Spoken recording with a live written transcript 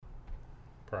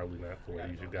Probably not for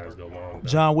you. You guys go long.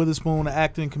 John Witherspoon, an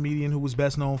actor and comedian who was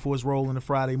best known for his role in the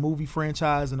Friday movie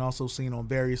franchise and also seen on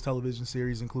various television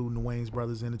series, including The Wayans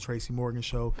Brothers and The Tracy Morgan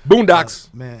Show. Boondocks.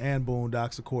 And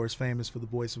Boondocks, of course, famous for the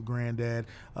voice of Granddad.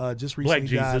 Just recently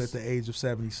died at the age of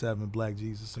 77, Black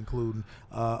Jesus, including.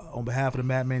 On behalf of the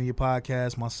Matt Mania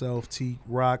podcast, myself, Teak,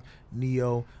 Rock,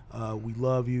 Neo, we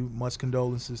love you. Much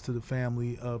condolences to the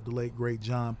family of the late, great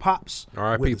John Pops.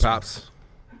 R.I.P. Pops.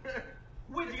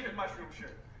 Where'd you get the mushroom shirt?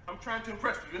 I'm trying to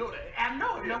impress you. You know that. I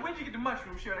know it. Now, where'd you get the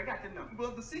mushroom shirt? I got to know.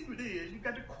 Well, the secret is you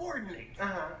got to coordinate.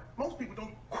 Most people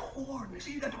don't coordinate.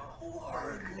 See, you got to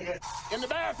coordinate. In the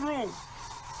bathroom.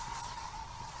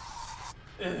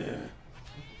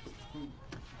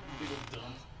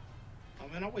 Oh,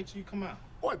 man, I'll wait till you come out.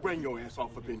 Boy, bring your ass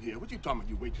off up in here. What you talking about?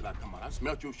 You wait till I come out. I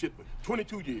smelled your shit for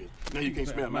 22 years. Now you can't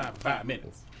smell mine for 5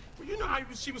 minutes. Well, you know how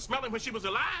she was smelling when she was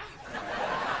alive?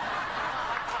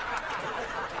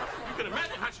 You can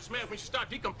imagine how she smelled when she started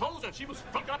decomposing. She was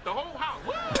fucking up the whole house.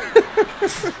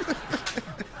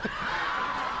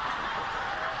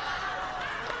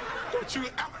 Don't you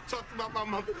ever talk about my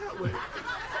mother that way.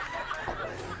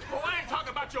 Oh, I ain't talking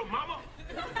about your mama.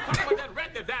 I'm talking about that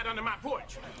rat that died under my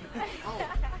porch. Oh.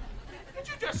 Did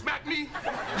you just smack me?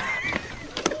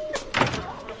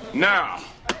 Now,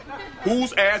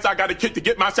 whose ass I gotta kick to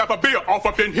get myself a beer off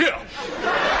up in here?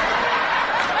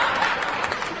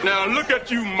 Now look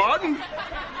at you, Martin.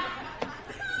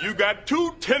 You got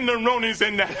 2 tenderonis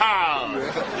in the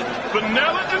house.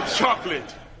 Vanilla and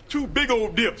chocolate. 2 big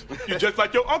old dips. You just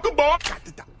like your Uncle Bob.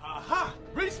 Aha!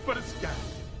 Reach for the sky.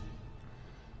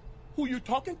 Who you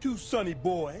talking to, sonny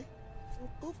boy?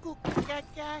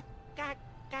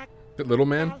 The little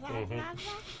man? Mm-hmm.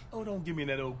 Oh, don't give me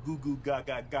that old goo-goo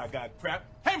gaga crap.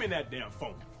 Hand me that damn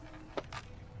phone.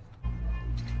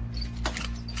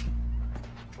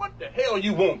 What the hell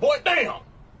you want, boy? Damn!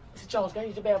 Mr. Charles, can I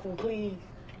use the bathroom, please?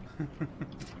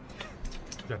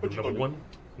 What you number one?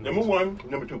 Number 1,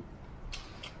 number 2.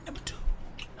 Number 2.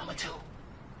 Number 2.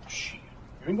 Shit.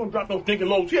 You ain't gonna drop no stinking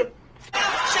loads here. Shake it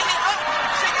up,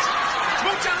 shake it.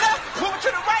 Move to the left, move to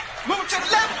the right, move to the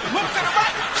left, move to the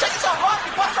right. Shake it so hard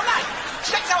you bust a light.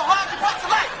 Shake so hard you bust a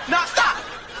light. Now stop.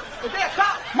 And then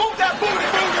stop. Move that booty.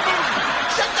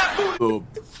 Shake that booty.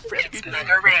 It's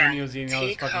Mega Rare,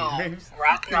 T-Cole,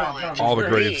 Rock Knowledge, All the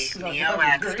graves. Neo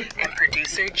X, and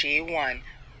producer G1.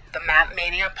 The Matt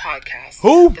Mania Podcast.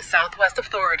 Who? The Southwest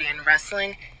Authority in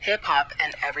wrestling, hip-hop,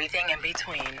 and everything in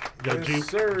between. Yo,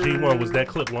 G1, was that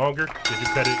clip longer? Did you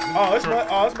cut it?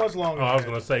 Oh, it's much longer. Oh, I was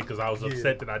going to say, because I was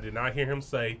upset that I did not hear him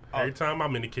say, every time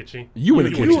I'm in the kitchen. You in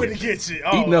the kitchen. You in the kitchen.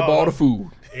 Eating up all the food.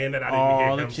 And that I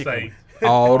didn't hear him say,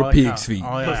 all the pig's feet.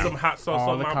 put some hot sauce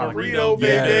on my burrito, burrito.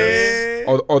 baby.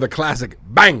 Or the classic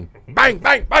bang, bang,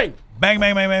 bang, bang. Bang,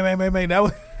 bang, bang, bang, bang, bang, bang. That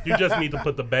was... You just need to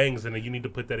put the bangs in it. You need to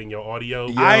put that in your audio.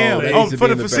 I am. that Oh, needs to for be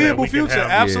the in the foreseeable back. We can future,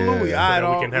 have- absolutely. Yeah. So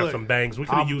that we can have Look, some bangs. We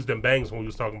could have used them bangs when we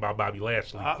was talking about Bobby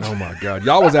Lashley. Oh my God,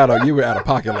 y'all was you were out of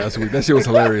pocket last week. That shit was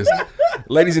hilarious.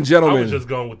 Ladies and I gentlemen, was just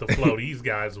going with the flow. These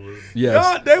guys was. yes,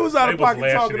 God, they was out They of was pocket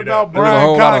lashing talking it about up. There was a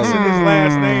whole Brian lot Cox of- and his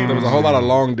last name. there was a whole lot of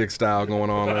long dick style going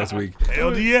on last week.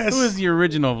 LDS. Who is the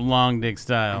original Long Dick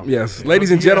Style? Yes,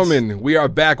 ladies and gentlemen, we are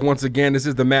back once again. This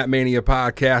is the Matt Mania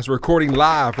Podcast, recording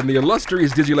live from the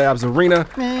illustrious Digilabs Arena.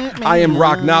 I am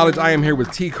Rock Knowledge. I am here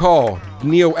with Teak Hall,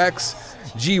 Neo X,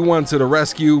 G1 to the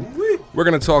rescue. We're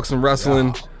going to talk some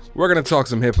wrestling. We're going to talk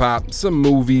some hip-hop, some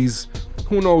movies,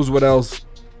 who knows what else.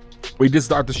 We did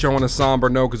start the show on a somber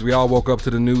note because we all woke up to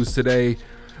the news today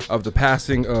of the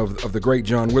passing of the great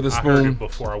John I heard Witherspoon. it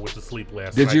before I went to sleep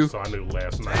last Did night. you? So I knew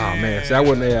last night. Oh man, see,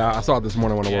 I saw it this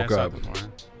morning when I woke up.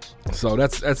 So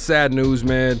that's sad news,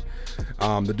 man.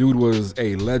 The dude was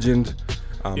a legend.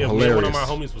 Yeah, hilarious. one of my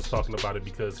homies was talking about it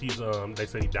because he's they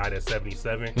said he died at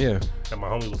 77. Yeah. And my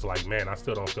homie was like, man, I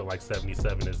still don't feel like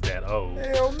 77 is that old.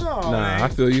 Hell no. Nah, man. I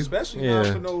feel you. Especially Yeah.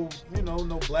 not for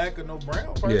no black or no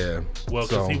brown person. Yeah. Well,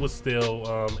 because So- he was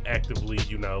still actively,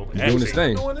 doing his acting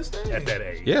thing. Doing this thing. at that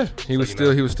age. Yeah, he was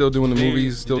So, he was still doing the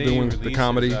movies, still doing the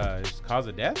comedy. His cause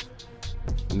of death?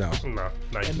 No. No,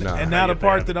 And now the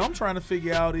part that I'm trying to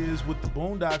figure out is with the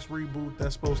Boondocks reboot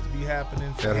that's supposed to be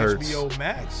happening for That hurts. HBO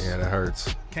Max. Yeah, that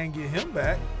hurts. Can't get him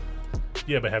back.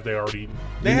 Yeah, but have they already?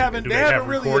 They haven't have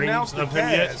really recordings announced the of him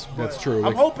yet? cast. That's but true. I'm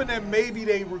Like- hoping that maybe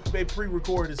they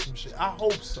pre-recorded some shit. I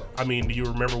hope so. I mean, do you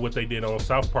remember what they did on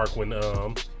South Park when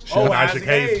Isaac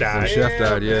Hayes died. The chef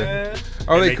died, yeah. Man.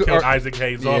 Or And they killed or- Isaac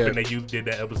Hayes off, yeah. and they did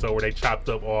that episode where they chopped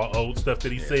up all old stuff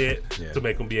that he said to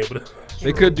make him be able to.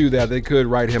 They could do that. They could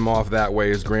write him off that way.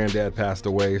 His granddad passed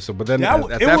away. So, but then That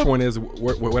at it that would- point is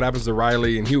what happens to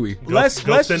Riley and Huey? Go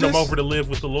send them over to live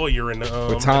with the lawyer and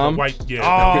With Tom? The white, Oh,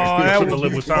 that to would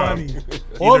live be with Tom. funny.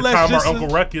 Or let's Tom just- or Uncle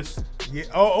Ruckus. Yeah.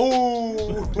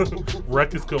 Oh.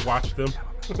 Ruckus could watch them.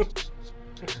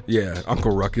 Yeah,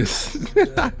 Uncle Ruckus.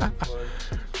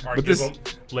 Or But give this- them,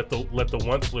 let the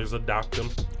Oncelers adopt them.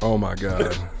 Oh my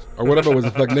God. Or whatever was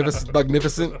it,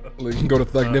 Thugnificent? You can go to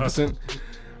Thugnificent.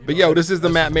 But yo, this is the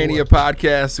Matt Mania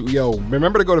podcast. Yo,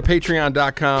 remember to go to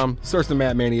patreon.com, search the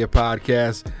Matt Mania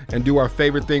podcast, and do our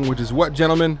favorite thing, which is what,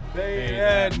 gentlemen? They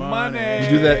had money. You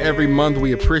do that every month.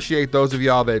 We appreciate those of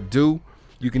y'all that do.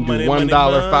 You can do Money, $1, money,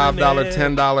 $5, money.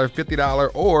 $10, $50,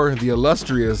 or the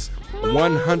illustrious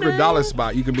 $100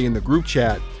 spot. You can be in the group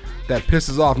chat that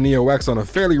pisses off Neo X on a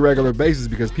fairly regular basis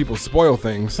because people spoil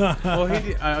things. Well, he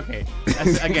did, okay.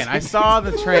 Again, I saw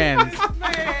the trends,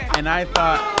 and I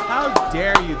thought, how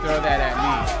dare you throw that at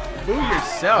me? Boo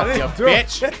yourself, you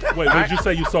bitch. Wait, what did you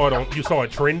say? You saw it you saw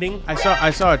it trending? I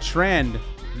saw a trend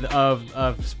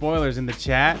of spoilers in the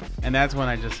chat, and that's when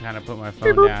I just kind of put my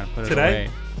phone down, put it Today? away.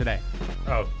 Today.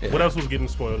 Oh, what else was getting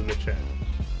spoiled in the chat?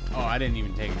 Oh, I didn't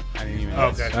even take it. I didn't even.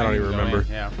 Okay. I don't even go remember. in.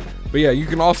 Yeah. But yeah, you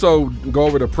can also go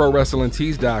over to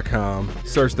ProWrestlingTees.com,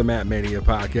 search the Matt Mania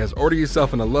podcast, order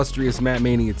yourself an illustrious Matt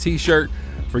Mania t-shirt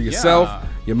for yourself, Yeah.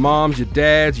 your moms, your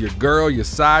dads, your girl, your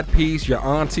side piece, your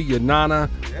auntie, your nana,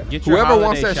 Get your whoever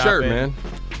wants that holiday shirt, shopping man.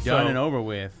 Done So- and over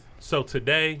with. So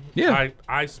today, Yeah.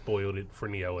 I spoiled it for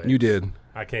Neo X. You did.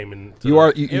 I came in. You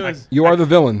are you are the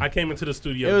villain. I came into the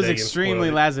studio. It was today and extremely spoiled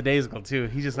it. lackadaisical too.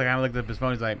 He just like I looked up his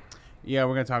phone. He's like, "Yeah,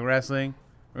 we're gonna talk wrestling.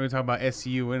 We're gonna talk about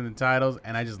SCU winning the titles."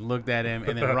 And I just looked at him,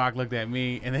 and then Rock looked at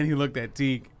me, and then he looked at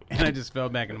Teak, and I just fell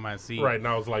back into my seat. Right, and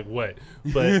I was like, what?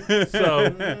 But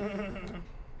so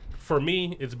for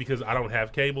me, it's because I don't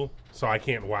have cable, so I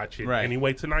can't watch it Right.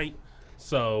 anyway tonight.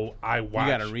 So I watch.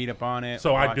 You got to read up on it.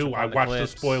 So I watch do. up I on watch the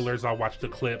clips. spoilers. I watch the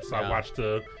clips. I Yeah. watch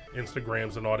the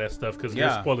Instagrams and all that stuff because Yeah.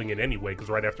 they're spoiling it anyway. Because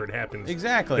right after it happens,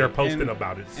 Exactly. they're posting And-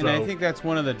 about it. And So I think that's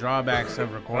one of the drawbacks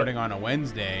of recording on a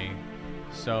Wednesday.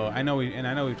 So I know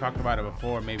we've talked about it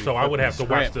before. Maybe so I would have to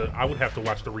flipping watch script. I would have to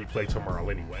watch the replay tomorrow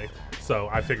anyway. So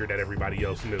I figured that everybody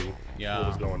else knew Yeah. what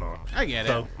was going on. I get it.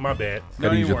 So my bad. Gotta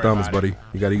Don't use even your worry thumbs, about it. buddy.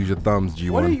 You gotta use your thumbs,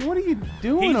 G1. What are you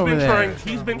doing He's over been there? trying.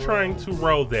 He's been trying to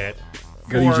roll that.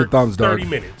 Gotta use your for thumbs, dog. 30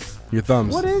 minutes. Your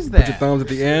thumbs. What is Put your that? thumbs at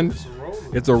the end.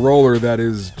 It's a roller that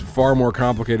is far more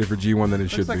complicated for G1 than it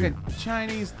should Looks like be. a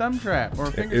Chinese thumb trap or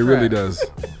a finger It really trap. does.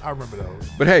 I remember those.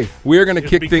 But hey, we are gonna It's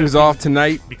kick because things he- off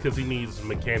tonight. Because he needs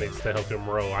mechanics to help him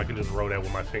roll. I can just roll that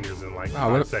with my fingers in like Oh,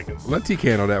 5 let, seconds. let TK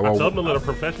handle that. I told him While to let a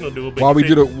professional do it, but While he we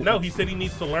said, do the- no, he said he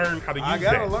needs to learn how to use I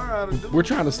gotta that. learn how to do we're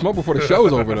trying to smoke before the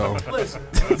show's over, though. Listen,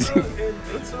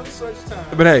 until such time.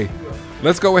 But hey,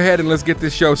 let's go ahead and let's get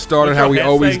this show started What how your we hat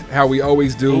always say? how we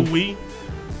always Ooh do. wee,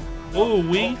 ooh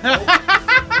wee.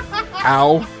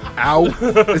 Ow, ow.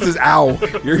 This is ow.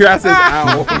 Your guy says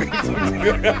ow.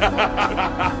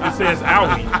 It says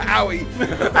owie. Owie.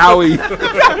 Owie.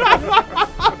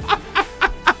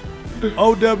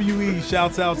 OWE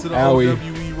shouts out to the Owie.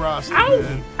 OWE roster, Ow.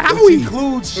 man, Owie. which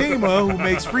includes Shima, who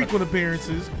makes frequent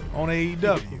appearances on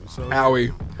AEW. So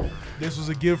Owie. this was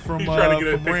a gift from He's trying to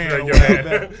get a from picture Rand of a your while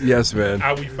hat. back. Yes, man.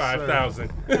 Owie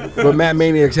 5,000. But Matt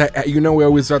Maniacs, you know we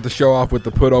always start the show off with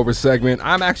the put over segment.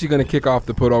 I'm actually going to kick off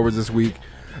the put overs this week.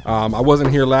 I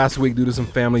wasn't here last week due to some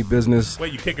family business.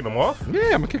 Wait, you kicking them off? Yeah, I'm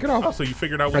gonna kick it off. Oh, so you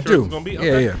figured out I what yours do. was gonna be? Yeah,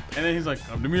 Okay. yeah. And then he's like,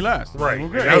 "Come to me last." Right.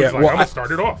 Okay. And I was Yeah, like, well, I'm gonna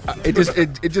start it off.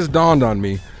 It just dawned on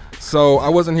me. So I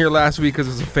wasn't here last week because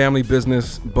it's a family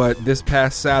business. But this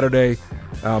past Saturday,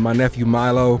 my nephew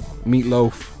Milo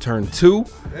Meatloaf turned 2.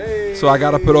 So I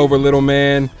got to put over little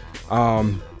man.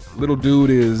 Little dude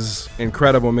is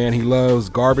incredible, man. He loves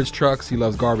garbage trucks. He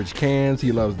loves garbage cans.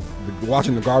 He loves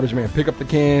watching the garbage man pick up the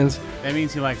cans. That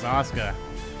means he likes Oscar.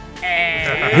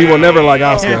 He will never like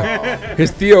Oscar.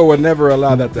 His Theo would never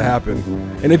allow that to happen.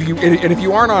 And if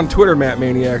you aren't on Twitter, Matt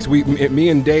Maniacs, me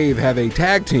and Dave have a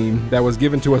tag team that was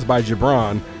given to us by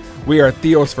Gibran. We are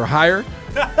Theos for hire.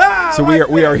 So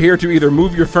we are here to either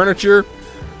move your furniture,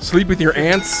 sleep with your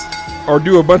aunts, or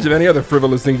do a bunch of any other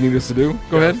frivolous things you need us to do.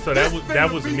 Go ahead. So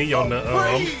that was me on the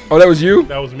Oh, that was you?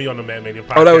 that was me on the Matt Mania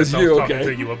podcast. Oh, that was I you, talking okay.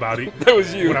 to you about it. That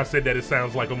was you. When I said that it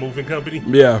sounds like a moving company.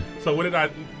 Yeah. So what did I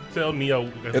tell Neo?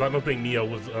 Because I don't think Neo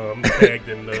was tagged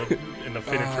in the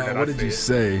finisher that I What did said. you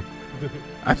say?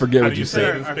 I forget How what do you you say it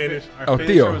said. in Spanish? Oh,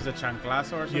 finisher Theo. was a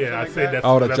chanclazo or something Yeah, I like said that. that's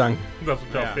Oh, the that's chan- that's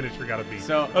what y'all Yeah. finisher gotta be.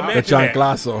 So, The imagine that.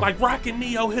 chanclazo. Like Rock and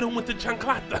Neo hit him with the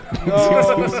chanclata.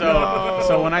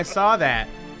 So when I saw that,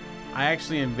 I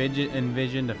actually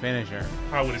envisioned a finisher.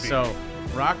 How would it be? So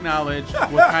Rock Knowledge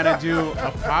would kind of do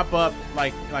a pop up,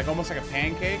 like almost like a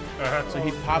pancake. Uh-huh. So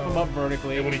he'd pop him up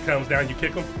vertically. And when he comes down, you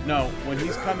kick him. No, when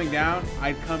he's coming down,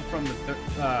 I'd come from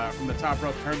the top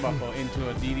rope turnbuckle into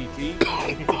a DDT.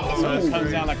 So it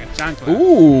comes down like a chancla.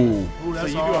 Ooh. Ooh, So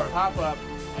that's you hard. do a pop up,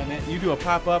 and then you do a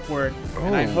pop upward,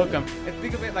 and I hook him. And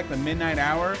think of it like the midnight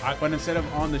hour, but instead of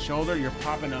on the shoulder, you're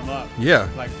popping them up. Yeah.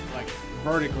 Like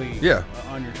vertically. Yeah.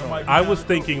 On your shoulder. I was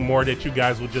thinking more that you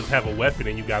guys would just have a weapon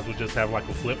and you guys would just have like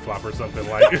a flip flop or something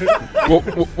like.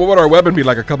 What would our weapon be?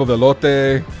 Like a cup of elote?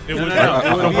 It No, would, no, no.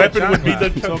 It would the be a weapon would be the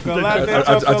Chocolate, a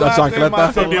chocolate, chancleta?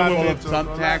 my So then chocolate,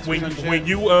 thumbtacks or when, some shit. when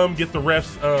you get the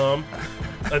ref's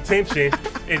attention,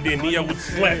 and then Neo would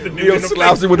slap the dude Neo in the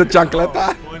slaps face. him with a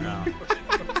chancleta.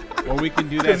 Or we can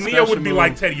do that. Because Neo would be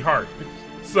like Teddy Hart.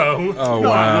 So Oh,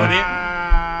 wow.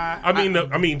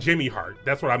 I mean Jimmy Hart.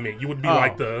 That's what I meant. You would be Oh.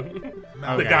 like the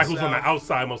Okay. guy who's on the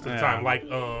outside most of the Yeah. time, like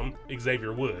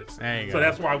Xavier Woods. There you So go.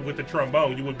 that's why with the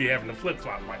trombone you would be having the flip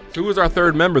flop like. So who is our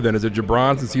third member then? Is it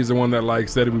Jabron, since he's the one that like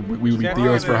said we would be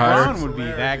Theos for hire? Jabron would be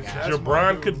that guy.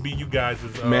 Jabron could be you guys'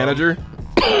 Manager?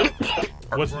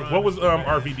 What was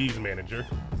RVD's manager?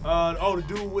 The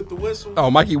dude with the whistle. Oh,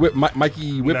 Mikey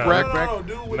Whipwreck? No,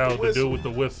 dude with No, the the whistle. dude with the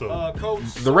whistle.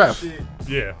 Coach. The ref. Shit.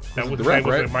 Yeah, that was the the ref,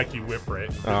 name was right? Mikey Whipwreck.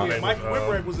 Oh. His Yeah, name Mikey was,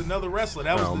 Whipwreck was another wrestler.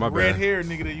 That was Oh, the my red bad. hair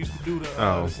nigga that used to do the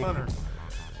Oh. Stunner.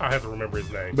 I have to remember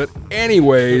his name. But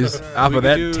anyways, off We of could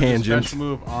that do the tangent, special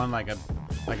move on like a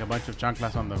bunch of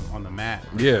chanclas on the mat.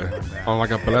 yeah, on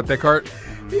like a palette cart.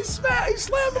 He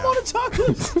slammed him on the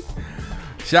chocolates.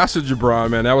 Shouts to Jabron,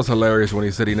 man. That was hilarious when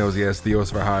he said he knows he has Theos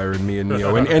for hire and me and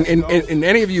Neo. And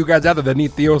any of you guys out there that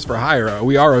need Theos for hire,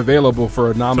 we are available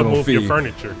for a to nominal move fee. your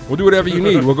furniture. We'll do whatever you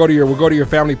need. We'll go to your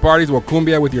family parties. We'll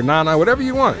cumbia with your nana, whatever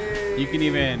you want. You can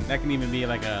even that can even be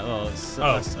like a little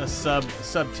a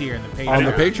sub tier in the Patreon. On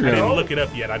the I Patreon. didn't look it up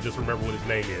yet. I just remember what his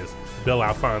name is. Bill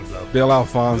Alfonso. Bill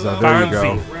Alfonso. There you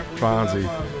go. Fonzie.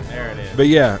 Fonzie. There it is. But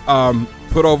yeah,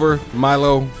 put over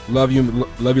Milo. Love you,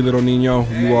 little Nino.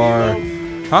 You are,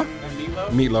 huh?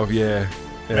 Meatloaf. Yeah.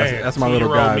 Man, That's my little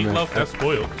 2-year-old guy, man. Meatloaf, that's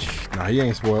spoiled. Nah, he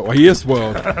ain't spoiled. Well, he is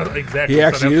spoiled. Exactly. He so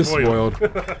actually that's is spoiled.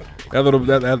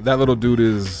 that little dude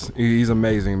he's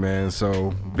amazing, man.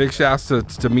 So big shouts to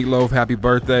Meatloaf. Happy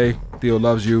birthday. Theo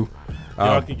loves you.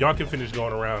 Y'all can finish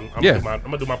going around. I'm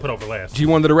gonna do my put over last.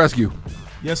 G1 to the rescue.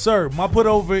 Yes, sir. My put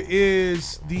over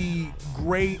is the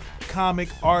great comic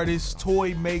artist,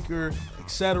 toy maker,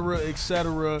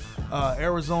 etc.,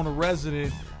 Arizona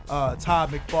resident, Todd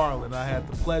McFarlane. I had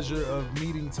the pleasure of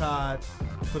meeting Todd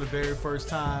for the very first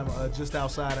time just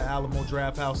outside of Alamo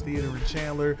Draft House Theater in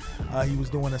Chandler. He was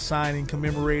doing a signing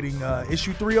commemorating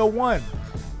issue 301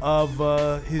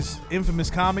 of his infamous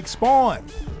comic Spawn,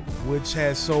 which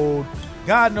has sold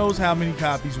God knows how many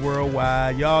copies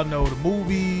worldwide. Y'all know the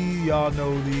movie. Y'all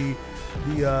know the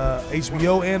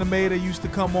HBO anime that used to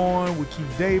come on with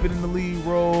Keith David in the lead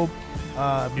role.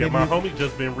 Yeah, my homie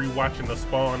just been rewatching the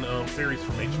Spawn series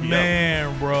from HBO.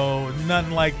 Man, bro,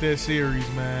 nothing like that series,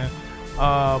 man.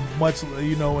 Much,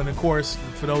 and of course,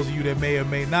 for those of you that may or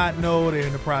may not know, they're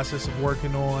in the process of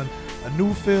working on a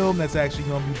new film that's actually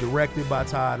going to be directed by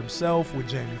Todd himself with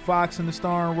Jamie Foxx in the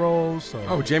starring roles. So,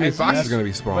 Oh, Jamie Foxx is going to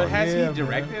be Spawn. But has Yeah, he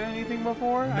directed anything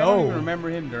before? I No. don't even remember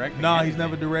him directing. No, he's anything.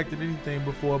 never directed anything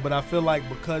before, but I feel like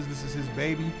because this is his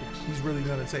baby, he's really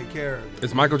going to take care of it.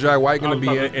 Is Michael Jai White going to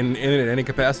be about to- in it at any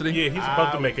capacity? Yeah, he's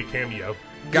supposed to make a cameo.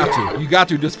 Got to. You got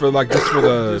to just for the Just for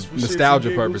shits nostalgia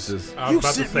and giggles. purposes. I was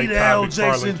about to say Todd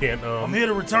McFarlane I'm here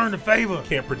to return the favor.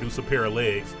 can't produce a pair of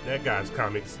legs. That guy's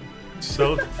comics.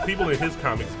 Those people in his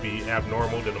comics be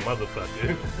abnormal than a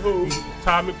motherfucker.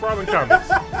 Todd McFarlane comics.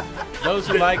 Those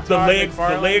who like The Todd legs, the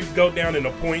McFarlane, legs go down in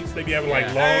the points. They be having like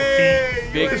Yeah. long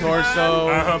feet. big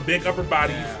torso. Big upper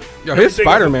bodies. Yo, his Everything is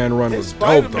Spider-Man run was dope,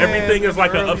 though. Spider-Man- Everything is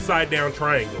like an early. upside down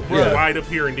triangle. Yeah. It's wide up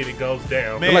here and then it goes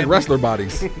down. Man. They're like wrestler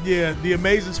bodies. Yeah, the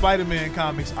Amazing Spider-Man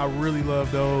comics, I really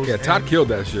love those. Yeah, Todd And- killed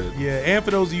that shit. Yeah, and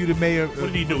for those of you that may have, What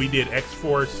did he do? He did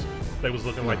X-Force. They was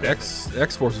looking like that.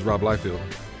 X-Force is Rob Liefeld.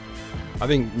 I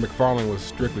think McFarlane was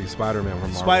strictly Spider-Man from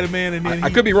Marvel. Spider-Man, and then I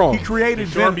could be wrong. He created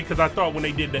Sure, Venom. because I thought when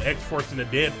they did the X-Force in the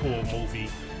Deadpool movie,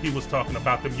 he was talking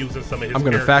about them using some of his I'm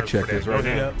gonna fact characters check for this that. right Go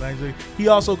now. ahead. Yep, actually, he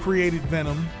also created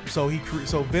Venom. So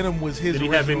so Venom was his. Did he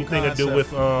have original anything to do concept. with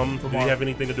Did he Marvel. have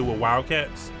anything to do with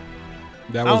Wildcats?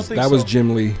 That I don't was think that was so.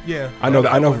 Jim Lee. Yeah, I know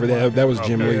that. I know that for that. That was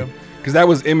Jim Okay. Lee. Because that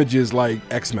was Image's like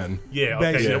X-Men. Yeah,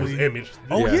 okay, Basically. that was Image.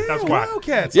 Oh Yeah. yeah, That's why.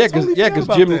 Wildcats. Yeah, I totally because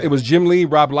forgot about that. it was Jim Lee,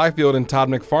 Rob Liefeld, and Todd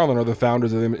McFarlane are the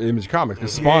founders of Image Comics.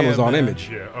 Because Spawn Yeah, was on man. Image.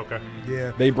 Yeah, okay.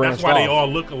 Yeah. They That's branched why off. they all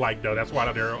look alike, though. That's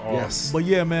why they're all. Yes. But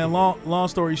yeah, man, long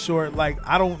story short, like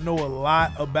I don't know a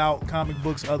lot about comic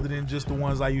books other than just the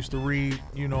ones I used to read.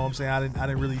 You know what I'm saying? I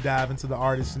didn't really dive into the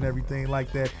artists and everything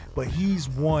like that. But he's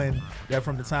one that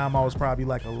from the time I was probably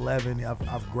like 11,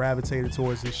 I've gravitated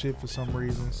towards this shit for some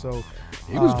reason. So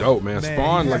He was dope, man.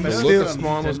 Spawn, he's like the still- look of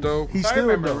Spawn was dope. He's So still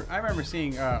I dope. remember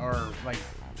seeing or like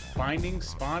finding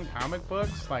Spawn comic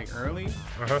books like early.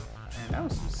 Uh-huh. And that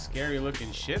was some scary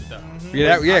looking shit though.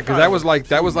 Yeah, I because thought that it was like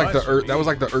too much for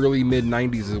me. the early mid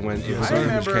 '90s is when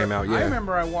Image came out. I Yeah,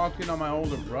 remember I walked in on my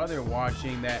older brother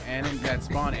watching that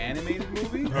Spawn animated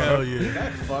movie. Hell yeah.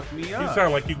 That fucked me You up.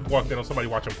 sound like you walked in on somebody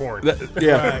watching porn.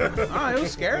 yeah. It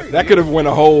was scary. That could have went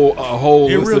a whole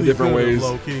It list really of different could've, ways.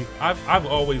 low key. I've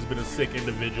always been a sick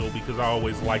individual because I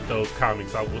always liked those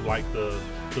comics. I would like the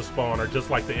Spawn, or just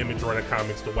like the Image Runner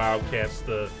comics, the Wildcats.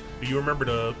 Do you remember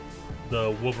the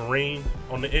Wolverine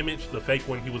on the Image, the fake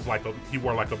one? He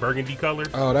wore like a burgundy color.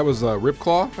 Oh, that was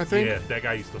Ripclaw, I think. Yeah, that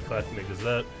guy used to fuck niggas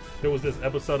up. There was this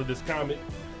episode of this comic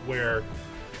where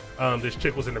this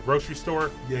chick was in the grocery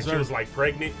store Yes, and she sir. was like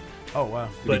pregnant. Oh wow.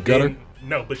 But gut her? then,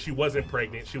 no, but she wasn't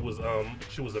pregnant. She was a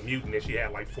mutant and she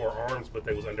had like 4 arms, but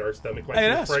they was under her stomach like Hey, she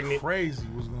was that's pregnant. crazy.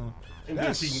 What's going? And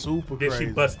That's super then crazy.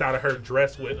 she bust out of her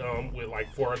dress with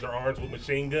like 4 other arms with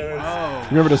machine guns. Oh,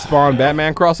 Remember the Spawn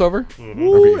Batman crossover?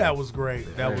 Woo, that was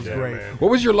great. That was Yeah, great. man. What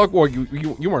was your local?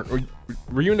 You weren't.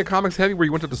 Were you into comics heavy? Where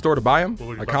you went to the store to buy them? What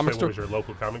was A your, comic store? what was your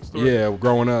local comic store? Yeah,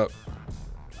 growing up.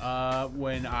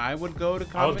 when I would go to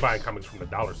comics, I was buying comics from the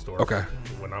dollar store. Okay.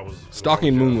 When I was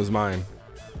Stalking young. Moon was mine.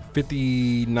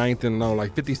 59th and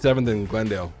 57th in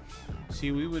Glendale.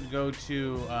 See, we would go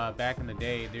to back in the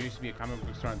day. There used to be a comic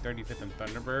book store on 35th and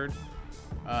Thunderbird.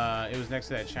 It was next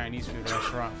to that Chinese food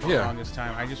restaurant for the Yeah. longest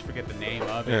time. I just forget the name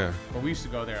of it. Yeah. But we used to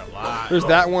go there a lot. There's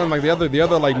that one, like the other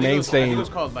like I think mainstay. it was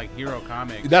called like Hero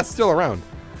Comics. That's still around.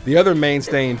 The other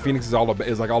mainstay in Phoenix is all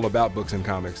about books and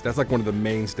comics. That's like one of the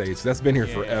mainstays. That's been here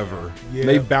forever. Yeah.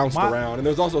 They've bounced around, and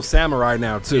there's also Samurai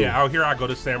now too. Yeah, out here I go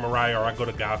to Samurai or I go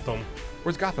to Gotham.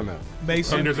 Where's Gotham at?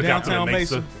 Mason, There's a Gotham downtown in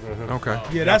Mesa. Mason. Okay.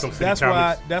 Yeah, Gotham City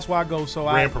that's why I go. So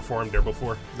Rand performed there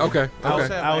before. Okay. Out-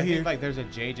 Okay. out I here. think, like there's a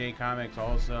JJ Comics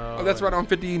also. Oh, that's right on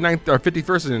 59th or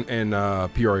 51st in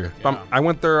Peoria. Yeah. I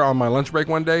went there on my lunch break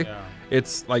one day. Yeah.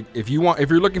 It's like if you're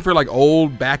looking for like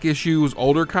old back issues,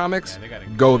 older comics, Yeah, they got a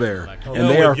go good there, selection. and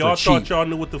they are if y'all for thought cheap. y'all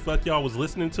knew what the fuck y'all was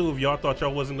listening to, if y'all thought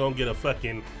y'all wasn't gonna get a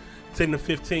fucking 10 to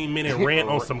 15 minute rant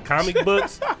on some comic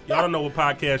books, y'all don't know what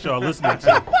podcast y'all listening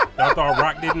to. Y'all thought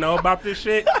Rock didn't know about this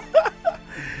shit?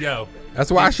 Yo,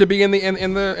 That's why I should be in the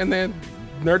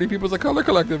Nerdy People's of Color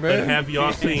Collective, and man. have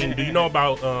y'all seen? Do you know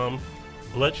about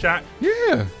Bloodshot? Yeah.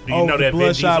 Do you Oh, know the that Vin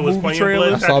Bloodshot Diesel was movie playing trailer?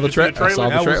 Bloodshot? I saw the Did you see tra- I saw the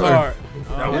That was trailer. hard.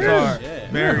 That was Yeah. hard. Shit.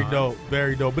 Very dope.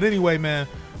 Very dope. But anyway, man,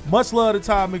 much love to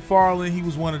Todd McFarlane. He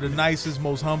was one of the nicest,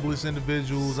 most humblest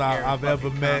individuals Scary I've ever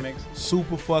fucking met. comics.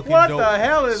 Super fucking What dope. the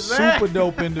hell is that? Super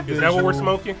dope individual. Is that what we're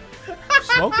smoking?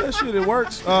 Smoke that shit. It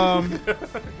works.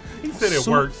 He said it Su-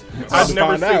 works. Let's I've never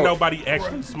find seen out. nobody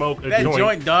actually smoke a That joint,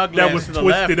 joint dog that legs was to the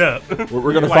twisted up.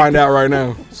 We're gonna Like find out right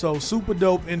now. So super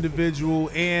dope individual,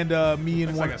 and me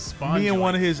and Looks one, like a sponge me and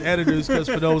one of joint. his editors. Because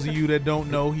for those of you that don't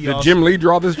know, he Did also, Jim Lee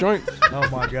draw this joint? oh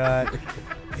my god,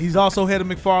 he's also head of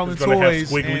McFarlane It's gonna have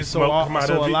Toys, squiggly and so, smoke come out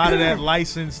so of a it. lot of that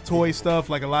licensed toy stuff,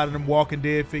 like a lot of them Walking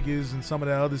Dead figures and some of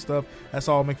that other stuff, that's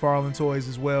all McFarlane Toys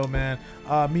as well, man.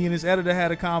 Me and his editor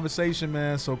had a conversation,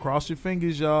 man. So cross your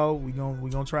fingers, y'all. We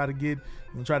gonna try to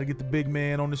get the big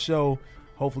man on the show.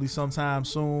 Hopefully sometime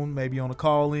soon, maybe on a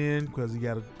call in because he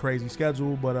got a crazy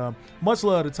schedule. But much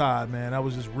love to Todd, man. That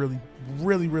was just really,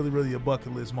 really, really, really a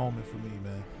bucket list moment for me,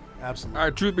 man. Absolutely. All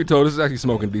right. Truth be told, this is actually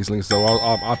smoking decently, so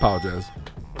I apologize.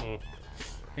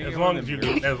 As long as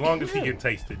he can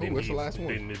taste it, then what's the last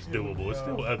one? it's doable. It's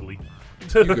still ugly.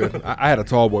 You good? I had a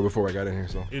tall boy before I got in here,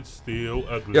 so. It's still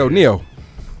ugly. Yo, Neo,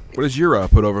 what is your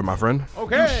put over, my friend?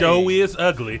 Okay. Show is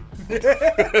ugly.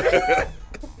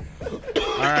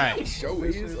 All right. Show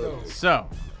is. So,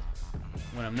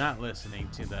 when I'm not listening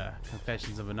to the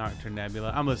Confessions of a Nocturne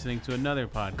Nebula, I'm listening to another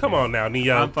podcast. Come on now,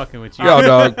 Neo. I'm fucking with you. Yo,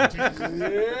 dog.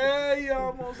 Yeah, you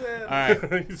almost had it. All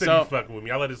right. you said So- you fucking with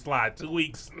me. I let it slide 2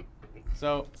 weeks.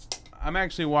 So, I'm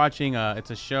actually watching.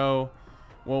 It's a show.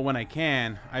 Well, when I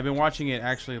can, I've been watching it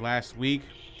actually last week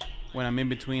when I'm in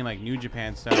between like New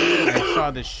Japan stuff. I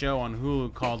saw this show on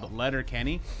Hulu called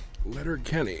Letterkenny.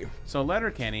 Letterkenny. So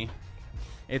Letterkenny,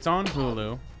 it's on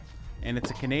Hulu, and it's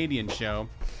a Canadian show,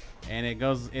 And it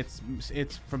goes. It's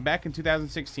from back in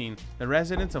 2016. The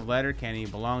residents of Letterkenny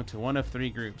belong to one of three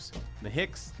groups: the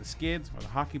Hicks, the Skids, or the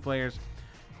hockey players,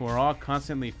 who are all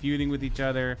constantly feuding with each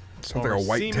other. Sounds like a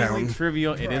white seemingly town.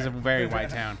 Trivial. It is a very white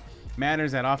town.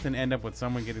 Matters that often end up with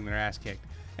someone getting their ass kicked.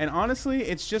 And honestly,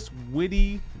 it's just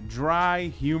witty, dry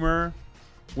humor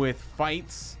with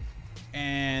fights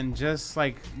and just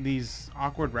like these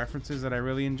awkward references that I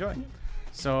really enjoy.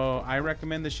 So I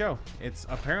recommend the show. It's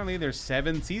apparently there's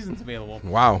 7 seasons available.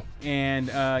 Wow. And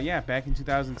back in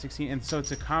 2016. And so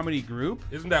it's a comedy group.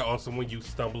 Isn't that awesome when you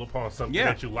stumble upon something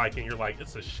that you like and you're like,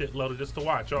 it's a shitload of this to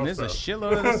watch also. There's a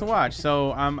shitload of this to watch.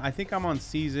 So I think I'm on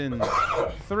season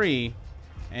 3.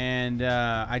 And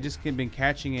I just been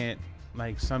catching it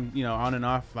like some, on and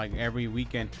off like every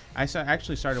weekend. I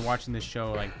actually started watching this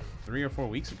show like 3 or 4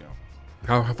 weeks ago.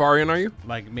 How far in are you?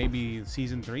 Like maybe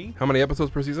season 3. How many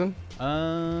episodes per season?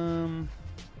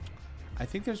 I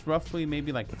think there's roughly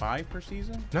maybe like 5 per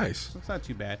season. Nice. So it's not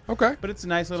too bad. Okay. But it's a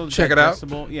nice little Check it out.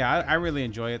 digestible. Yeah, I really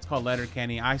enjoy it. It's called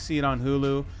Letterkenny. I see it on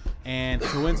Hulu. And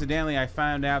coincidentally, I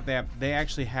found out that they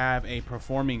actually have a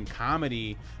performing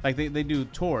comedy. Like they do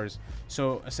tours.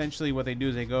 So essentially what they do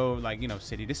is they go like,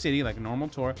 city to city, like a normal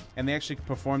tour. And they actually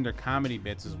perform their comedy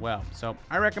bits as well. So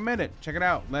I recommend it. Check it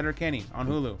out. Letterkenny on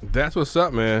Hulu. That's what's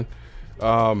up, man.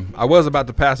 I was about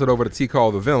to pass it over to T.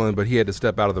 Call the villain, but he had to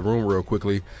step out of the room real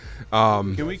quickly.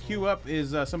 Can we cue up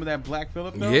some of that Black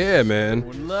Phillip though? Yeah, man.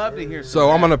 Would love to hear some So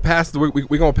of I'm that. gonna pass we're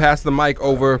gonna pass the mic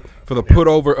over for the put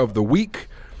over of the week.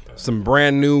 Some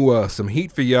brand new some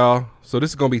heat for y'all. So this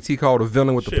is gonna be T. Call the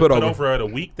villain with the put over. Of the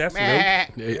week. That's new.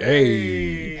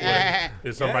 Hey.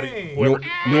 Is somebody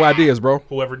New ideas, bro.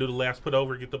 whoever do the last put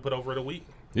over get the put over of the week?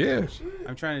 Yeah.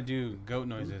 I'm trying to do goat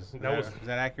noises. That was- Is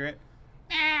that accurate?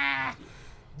 I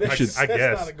That's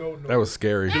guess. not a goat That was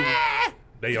scary.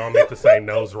 They all make the same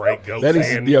nose, right? Goats That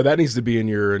and needs to be in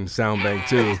your sound bank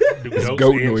too. do It's goats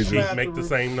goat and noises. sheep make the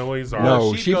same noise? Or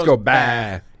No, Sheep sheep goes go baa.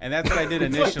 baa. And that's what I did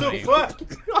initially.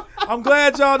 I'm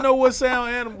glad y'all know what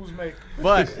sound animals make.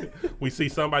 But we see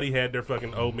somebody had their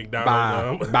fucking old Bye.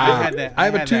 McDonald's. Bye. I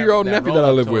have a had 2-year-old that nephew that I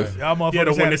roll-up live toy. with. Y'all motherfuckers Yeah,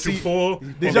 the had one to that you see. pull.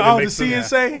 Did y'all the see and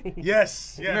say?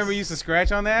 Yes. remember we used to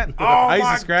scratch on that? Oh I used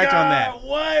my to scratch God, on that.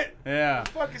 What? Yeah.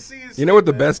 Fucking see and say. You know what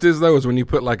the man. best is though is when you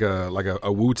put like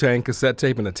a Wu-Tang cassette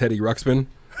tape in a Teddy Ruxpin.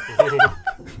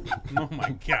 Oh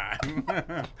my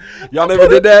God. Y'all never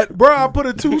did that? Bro, I put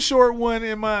a Too Short one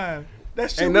in mine. That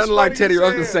shit Ain't was nothing like funny Teddy as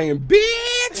Ruxpin hell. saying,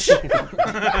 bitch.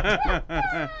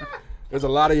 There's a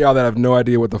lot of y'all that have no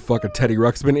idea what the fuck a Teddy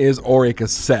Ruxpin is or a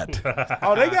cassette.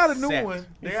 Oh, they got a new Cassette. one.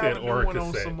 They He got said a new or one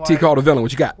on cassette. some T. like. Call the villain.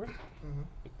 What you got?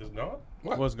 It's gone.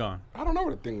 What's gone? I don't know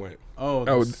where the thing went. Oh,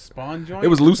 Oh, the spawn joint? It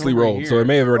was loosely It's over rolled, so here. it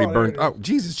may have already Oh, burned. there it Oh,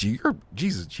 Jesus,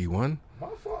 G1. My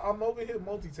fault. I'm over here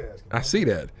multitasking. I see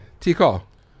that. T. Call,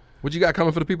 what you got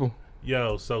coming for the people?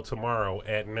 Yo, so tomorrow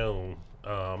at noon,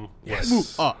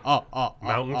 Yes.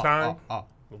 Mountain time.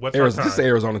 What's our Arizona, time? just say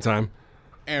Arizona time.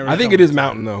 Arizona I think it is time.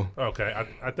 Mountain though. Okay,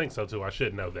 I think so too. I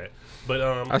should know that. But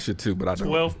I should too, but I don't.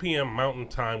 12 p.m. Mountain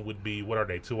Time would be, what are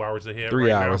they, 2 hours ahead? 3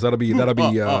 right hours. Now? That'll be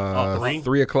 3?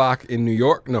 3 o'clock in New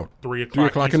York. No, 3 o'clock. 3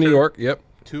 o'clock in New Eastern? York. Yep.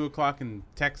 2 o'clock in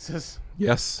Texas.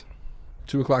 Yes.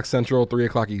 2 o'clock Central, 3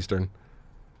 o'clock Eastern.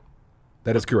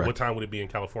 That is correct. What time would it be in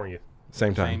California?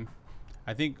 Same time. Same.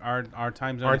 I think our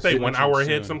time zone. Aren't is they 1 switching hour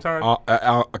ahead soon.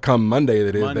 sometime? Come Monday,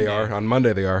 that is. Monday. They are on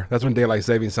Monday. They are. That's when daylight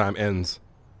savings time ends.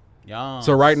 Yeah.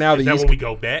 So right now Is the that East. when we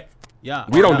go back? yeah,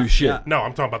 we don't yeah, do shit. yeah. No,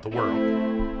 I'm talking about the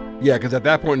world. Yeah, because at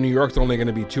that point New York's only going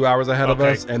to be 2 hours ahead of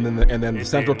Okay. us, and then the And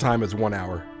Central then- time is 1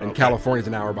 hour, and Okay. California's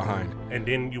an hour behind. And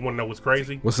then you want to know what's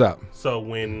crazy? What's up? So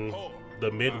when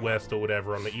the Midwest or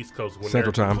whatever on the East Coast, when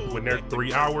Central they're, time. when they're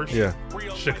 3 hours, Yeah.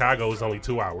 Chicago is only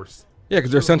 2 hours. Yeah,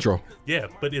 because they're Central. Yeah,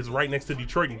 but it's right next to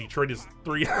Detroit, and Detroit is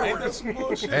 3 hours.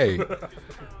 Hey,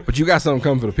 but you got something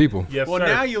coming for the people. Yes, Well, sir.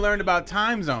 now you learned about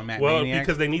time zone, Matt. Well, Maniac.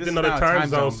 because they need This to is know the now a time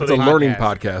zone, so It's a they- learning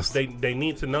podcast. They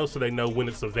need to know so they know when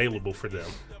it's available for them.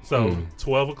 So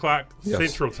 12 o'clock Yes.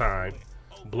 Central Time,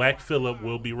 Black Phillip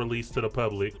will be released to the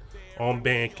public on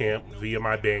Bandcamp via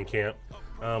my Bandcamp.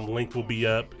 Link will be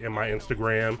up in my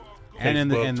Instagram, and in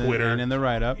Facebook, the Twitter, and in the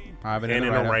write up. and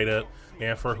in the write-up.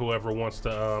 And for whoever wants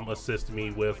to assist me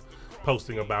with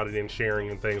posting about it and sharing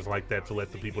and things like that to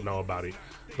let the people know about it.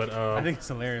 But I think it's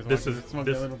hilarious. this watching is it smoke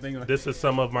that little thing. this is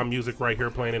some of my music right here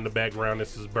playing in the background.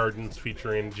 This is Burdens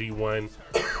featuring G1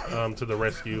 to the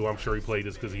rescue. I'm sure he played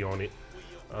this because he on it.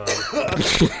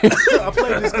 I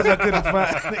played this because I couldn't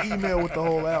find the email with the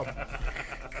whole album.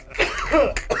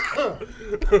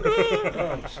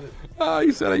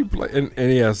 You said you play,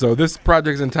 and yeah. So this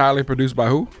project's entirely produced by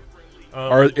who?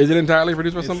 Or is it entirely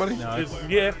produced by somebody? No, It's,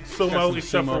 yeah, Sumo,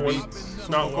 except Sumo for one. beats.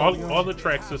 No, all the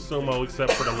tracks is Sumo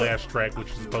except for the last track,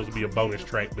 which is supposed to be a bonus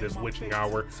track, but it's Witching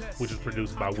Hour, which is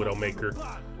produced by Widowmaker.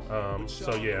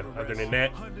 So yeah, other than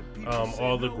that,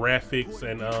 all the graphics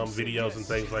and videos and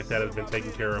things like that have been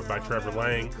taken care of by Trevor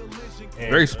Lang.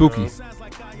 And, Very spooky.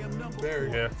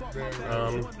 Yeah.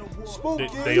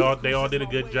 They all did a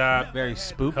good job Very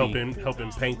spooky.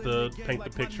 helping paint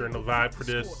the picture and the vibe for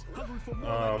this.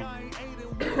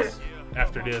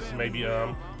 After this, maybe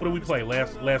what did we play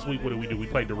last week? What did we do? We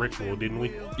played The Ritual, didn't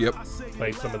we? Yep.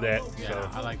 Played some of that. Yeah, So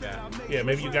I like that. yeah,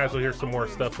 maybe you guys will hear some more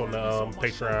stuff on the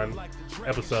Patreon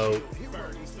episode.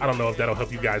 I don't know if that'll help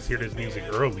you guys hear this music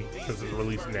early since it's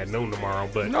releasing at noon tomorrow.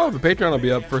 But No, the Patreon will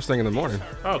be up first thing in the morning.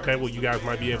 okay, well you guys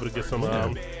might be able to get some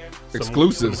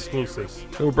Exclusives. Some exclusives.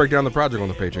 We'll break down the project on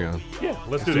the Patreon. Yeah,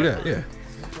 let's do Do that. that, yeah.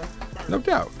 No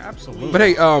doubt. Absolutely. But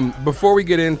hey, before we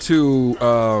get into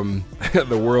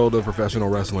the world of professional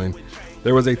wrestling,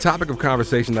 there was a topic of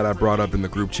conversation that I brought up in the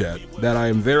group chat that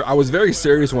I was very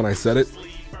serious when I said it,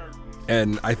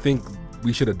 and I think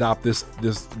we should adopt this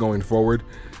going forward.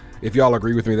 If y'all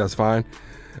agree with me, that's fine.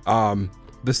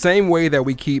 The same way that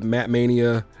we keep Matt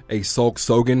Mania a Sulk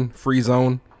Sogan free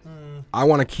zone, I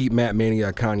want to keep Matt Mania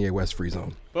a Kanye West free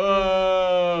zone.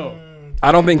 Whoa.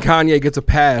 I don't think Kanye gets a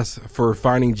pass for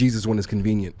finding Jesus when it's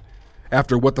convenient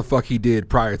after what the fuck he did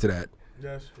prior to that.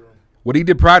 That's true. What he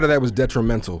did prior to that was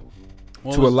detrimental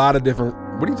to a lot of different.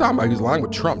 What are you talking about? He was lying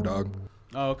with Trump, dog.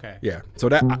 Oh, okay. Yeah. So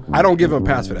that I don't give him a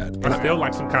pass for that. I still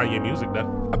like some Kanye music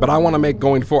though. But I want to make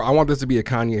going forward. I want this to be a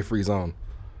Kanye free zone.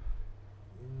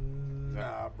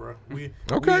 Nah, bro.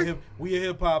 Okay. We a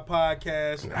hip hop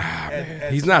podcast.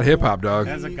 He's not hip hop, dog.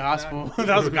 That's a gospel.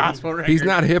 That was a gospel record. He's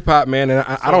not hip hop, man, and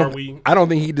I are we- don't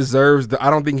think he deserves I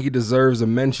don't think he deserves a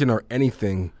mention or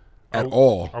anything at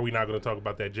all. Are we not going to talk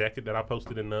about that jacket that I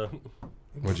posted in the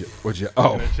Would you? Oh,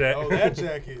 chat? Oh, that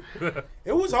jacket.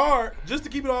 It was hard. Just to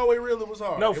keep it all the way real, it was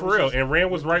hard. No, It for was real. just- And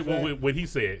Rand was right fact. with what he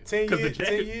said. 10 'Cause years,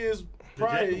 10 years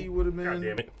prior, he would have been. God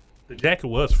damn it. The jacket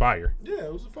was fire. Yeah,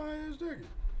 it was a fire-ass jacket.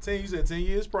 You said 10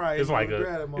 years prior. It's he like would've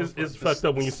grabbed that it's motherfucker. fucked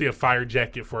up when you see a fire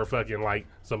jacket for a fucking like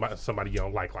somebody you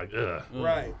don't like ugh.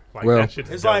 Right. Like Well- that shit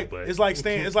is It's dope, like but it's like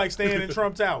staying in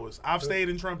Trump Towers. I've stayed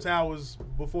in Trump Towers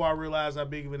before I realized how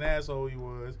big of an asshole he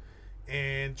was.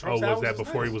 And Trump oh, Towers was that is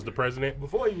before nice. he was the president?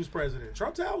 Before he was president.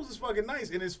 Trump Towers is fucking nice,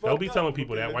 and it's fucked Don't be up telling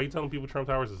people that. because Why you telling people Trump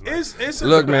Towers is nice? It's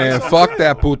look, man, it's fuck okay.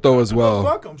 that puto as well.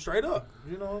 Fuck him straight up.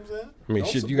 You know what I'm saying? I mean,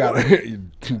 Don't shit, you support got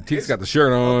him. T's got the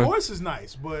shirt Of on. course, it's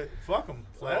nice, but fuck him.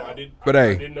 Flat out. But I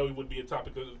hey. didn't know it would be a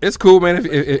topic. It's cool, man.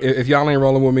 If y'all ain't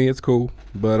rolling with me, it's cool.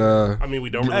 But I mean, we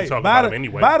don't really Hey, talk by about the, him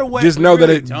anyway. by the way, just know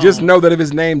really that just know that if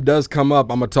his name does come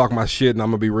up, I'm gonna talk my shit and I'm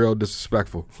gonna be real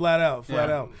disrespectful. flat out.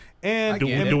 Yeah. And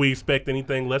do we expect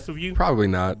anything less of you? Probably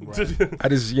not. Think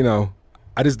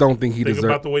I just don't think he about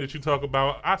deserves. the way that you talk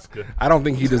about Oscar. I don't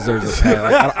think he deserves a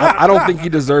pass. Like, I don't think he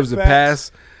deserves a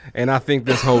pass. And I think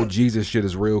this whole Jesus shit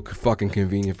is real fucking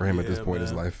convenient for him at this point in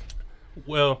his life.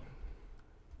 Well,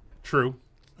 true.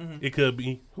 It could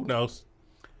be. Who knows?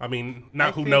 I mean,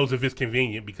 not who think- knows if it's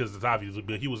convenient because it's obvious,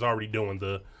 but he was already doing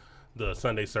the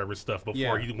Sunday service stuff before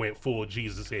Yeah. he went full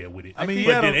Jesus head with it. I mean, he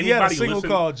But had, did he had a anybody single listen-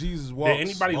 called Jesus Walks. Did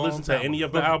anybody long listen to time any ago.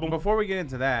 of the album? Before we get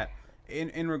into that,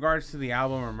 in regards to the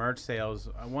album or merch sales,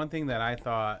 one thing that I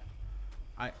thought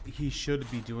he should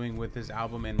be doing with his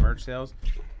album and merch sales,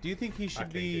 do you think he I should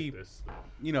can't be, get this.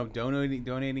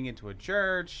 donating it to a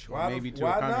church or Why the- maybe to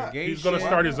why a not? congregation? He's going to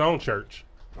start his own church.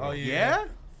 Oh Yeah?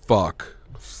 Fuck.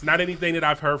 Not anything that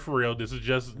I've heard for real. This is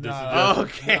just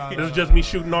Okay. this is just me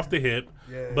shooting off the hip.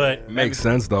 But Makes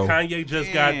sense though. Kanye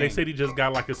just got. They Dang. said he just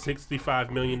got like a $65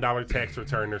 million tax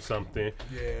return or something.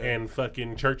 And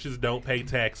fucking churches don't pay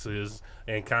taxes.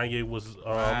 And Kanye was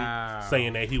Wow.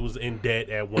 saying that he was in debt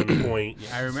at one point.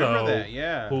 I remember that,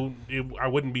 yeah. I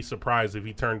wouldn't be surprised if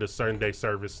he turned the Sunday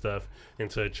service stuff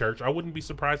into a church. I wouldn't be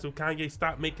surprised if Kanye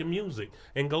stopped making music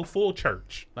and go full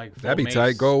church. Like That'd be Mace.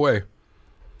 tight. Go away.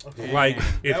 Like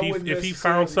if That he wouldn't if he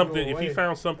found necessarily something go if he away.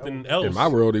 found something else, In my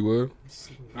world, he would.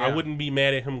 I wouldn't be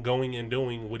mad at him going and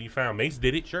doing what he found. Mace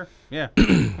did it. Sure. Yeah.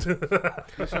 That's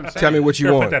what I'm saying. Tell me what you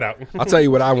Sure, want. put that out. I'll tell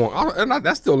you what I want.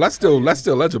 That's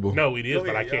still legible. No, it is, Go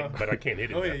but I ahead, can't. y'all. But I can't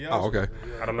hit it. Oh, now. yeah, Oh, okay.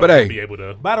 I don't know But if hey. I'll be able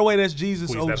to. By the way, that's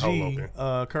Jesus Squeeze that hole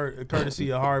OG,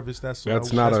 courtesy of Harvest. That's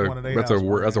That's not one of a they that's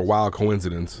house a wild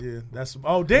coincidence. Yeah, that's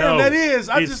damn, No, that is.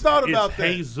 I it's- just thought about it's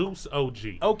that. Jesus OG.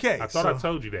 Okay, I thought I so-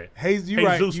 told you that. You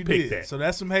right, Jesus you picked did. that. So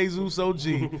that's some Jesus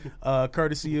OG,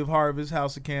 courtesy of Harvest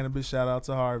House of Cannabis. Shout out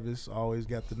to Harvest. Always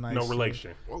got the nice, No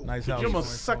relation. nice house. You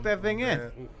almost sucked that thing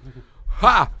in.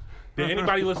 Ha! Did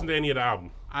anybody listen to any of the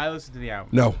album? I listened to the album.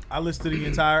 No. I listened to the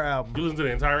entire album. You listened to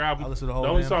the entire album? I listened to the whole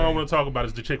only damn song I thing. want to talk about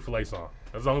is the Chick-fil-A song.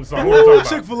 That's the only song I want to talk about.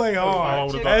 Chick-fil-A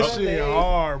hard. That shit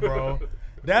hard, bro.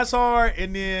 That's hard.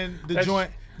 And then the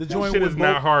joint shit with is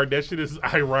not hard. That shit is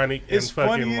ironic It's and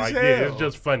fucking funny as like hell. yeah, it's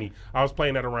just funny. I was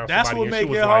playing that around That's somebody what and she make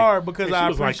was it like, hard because and she I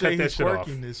was like, appreciate cut his that shit off.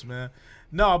 quirkiness, man.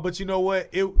 No, but you know what?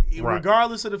 Right.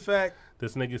 Regardless of the fact,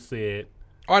 This nigga said,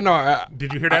 Oh no!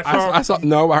 did you hear that song?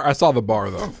 I saw the bar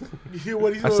though. you hear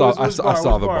what he's I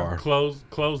saw the bar.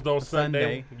 Closed on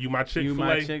Sunday. You my Chick-fil-A. You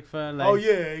my Chick-fil-A. Oh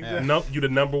yeah, exactly. No, you the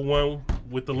number one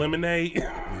with the lemonade.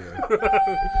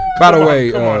 By the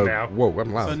way, come on now. whoa,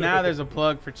 I'm loud. So now there's a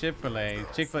plug for Chick-fil-A.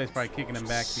 Chick-fil-A is probably kicking them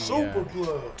back the Super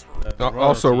plug. the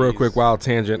Also, real royalties. quick, wild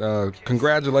tangent.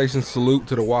 Congratulations, salute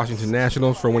to the Washington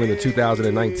Nationals for winning the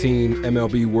 2019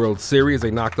 MLB World Series.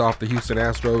 They knocked off the Houston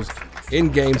Astros in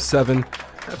Game 7.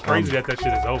 That's crazy that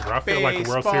shit is over. I feel like the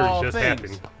World Series Baseball just things.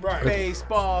 happened. Right.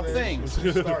 Baseball things.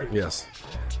 Yes.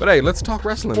 But hey, let's talk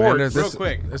wrestling, man. Sports, There's real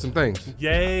quick. There's some things.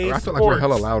 Yay, I feel like we're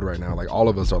hella loud right now. Like all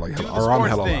of us are like, Do the or I'm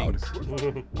hella sports loud.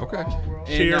 things. Okay.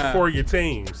 Cheer And, for your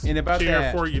teams. And about Cheer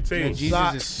that, for your teams. Jesus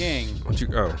Socks. is King. What you?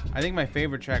 Oh, I think my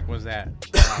favorite track was that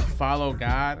Follow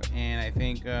God, and I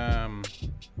think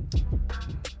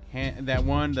that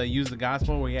one, the Use the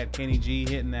Gospel, where you had Kenny G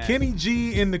hitting that. Kenny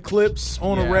G in the clips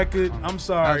on a Yeah. record. I'm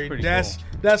sorry, pretty that's cool.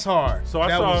 that's hard. So I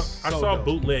That saw was so dope.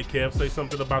 Bootleg Kev say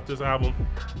something about this album,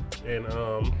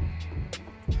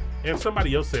 and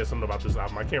somebody else said something about this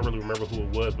album. I can't really remember who it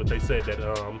was, but they said that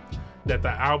that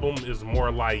the album is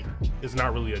more like it's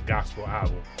not really a gospel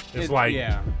album. It's like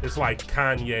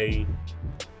Kanye.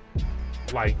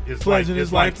 Like it's pledging like his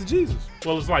it's life like to Jesus.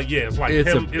 well, it's like it's like It's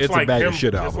him. a It's like bag him. of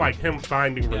shit It's album. like him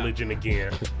finding religion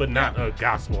again, but not a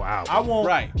gospel album. I won't.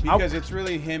 Right, because it's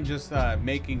really him just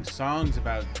making songs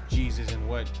about Jesus and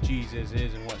what Jesus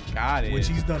is and what God is. which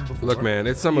he's done before. look, man,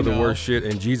 it's some of the You know. worst shit,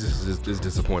 and Jesus is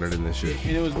disappointed in this shit.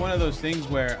 And it was one of those things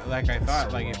where, like, I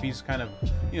thought, like, if he's kind of,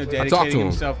 talked to dedicating him.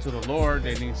 himself to the Lord,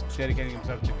 dedicating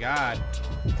himself to God,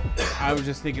 I was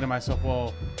just thinking to myself,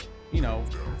 well,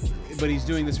 but he's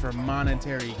doing this for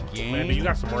monetary gain. Man, you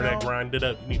got some more of that grinded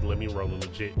up. You need to let me roll a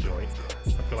legit joint. I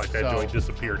feel like that joint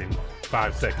disappeared in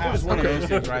 5 seconds. It was one of those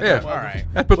things, right? Yeah. All right.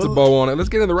 That puts a bow on it. Let's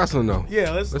get into wrestling though.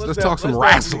 Yeah, let's talk some definitely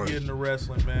wrestling. Get into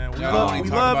wrestling, man. We Y'all love, wanna we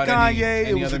talk love about Kanye. any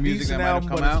It was other a music decent that might have album,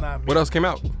 come but it's out? not me. What else came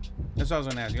out? That's what I was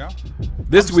going to ask y'all.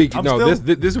 This week, I'm no,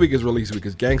 still- this week is release week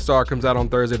because Gangstar comes out on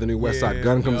Thursday. The new West Side Yeah.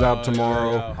 Gun comes out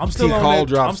tomorrow. yeah. I'm still T. on Hall that.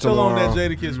 drops I'm still tomorrow. on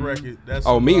that Jadakiss record. That's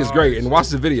Oh, Me is hard great, as and shit. watch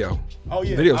the video. Oh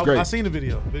yeah, Video's great. I seen the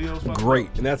video. Video's fucking Great,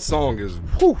 and that song is,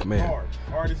 whew, man.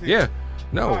 hard as hell. Yeah,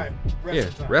 no, All right, yeah,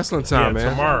 wrestling time. wrestling time, man.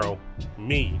 Tomorrow,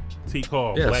 me, T.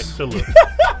 Call, Yes. Black Phillip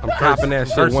I'm copping that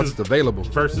shit versus- once it's available.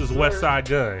 versus West Side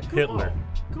Gun, Hitler,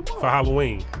 for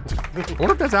Halloween. I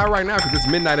wonder if that's out right now because it's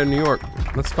midnight in New York.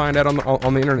 Let's find out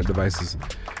on the internet devices.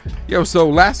 Yo, so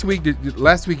last week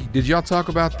did y'all talk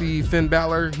about the Finn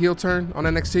Balor heel turn on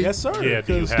NXT? Yes, sir. Yeah,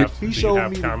 do you 'cause have, he do showed you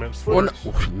have me comments? Well,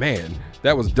 no, man,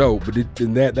 that was dope. But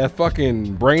did that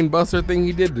fucking brain buster thing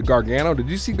he did to Gargano? Did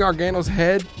you see Gargano's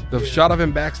head? The shot of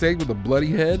him backstage with a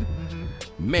bloody head.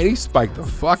 Man, he spiked the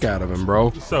fuck out of him,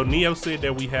 bro. So Neo said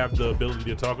that we have the ability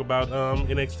to talk about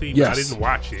NXT, but Yes. I didn't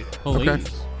watch it. Please.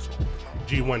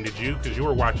 G1, did you? Because you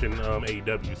were watching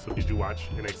AEW, so did you watch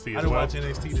NXT I as didn't well? watch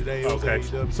NXT today. It was Okay,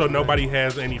 AEW so today. nobody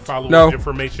has any follow-up No.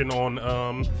 information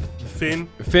on Finn?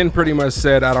 Finn pretty much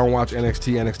said, "I don't watch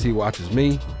NXT. NXT watches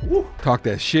me." Talk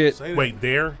that shit. Say that. Wait,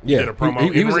 there? Yeah, Did a promo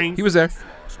he in was, ring? he was there.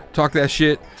 Talk that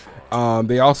shit.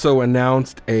 They also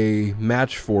announced a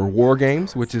match for War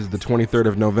Games, which is the 23rd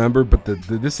of November, but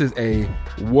this is a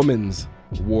women's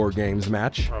War Games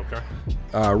match.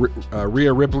 Okay.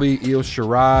 Rhea Ripley, Io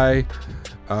Shirai,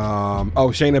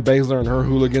 Shayna Baszler and her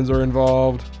hooligans are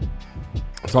involved.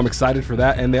 So I'm excited for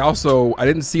that. And they also, I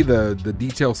didn't see the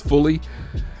details fully,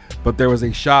 but there was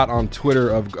a shot on Twitter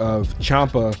of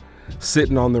Ciampa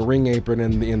sitting on the ring apron,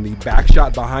 and in the back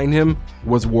shot behind him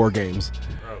was War Games.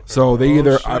 Okay. So they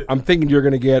either, shit. I'm thinking you're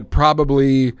going to get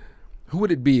probably, who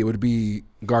would it be? It would be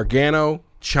Gargano,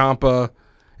 Ciampa,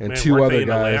 and Man, two weren't other they in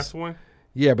the guys. last one?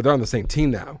 Yeah, but they're on the same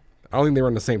team now. I don't think they were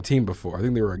on the same team before. I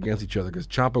think they were against each other because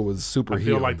Ciampa was super I feel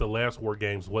heel. like the last War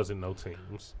Games wasn't no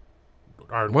teams.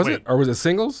 Or, Was wait, it? Or was it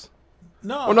singles?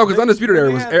 No, Oh, no, because Undisputed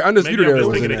Era was... Maybe Undisputed I'm Era just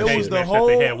was thinking in of the it. It was cage the match that whole-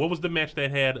 they had. What was the match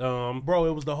that had Bro,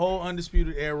 it was the whole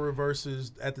Undisputed Era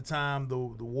versus at the time the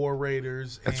War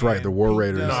Raiders. That's and right, the War Pete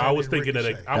Raiders. Dunne No, I was and thinking of the.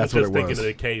 Ricochet. I was That's what just it thinking was. of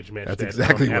the cage match That's that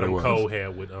exactly what Adam it was. Cole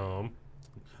had with Oh,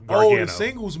 Gargano. the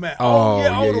singles match. Oh, yeah, yeah,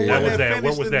 the yeah, one yeah. Where that was that? finished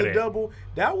Where was in that the at? double.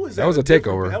 That was That was a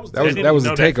takeover. That was That a finished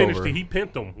takeover. it. He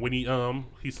pinned him when he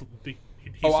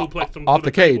suplexed him off to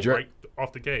the cage, table, right?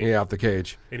 off the cage. Yeah, off the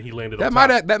cage. And he landed. That on might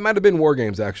top. have been War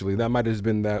Games actually. That might have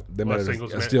been that. That might have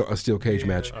singles a steel cage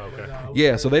match. Oh, okay.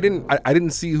 Yeah, so they didn't. I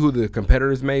didn't see who the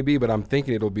competitors may be, but I'm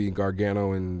thinking it'll be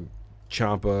Gargano and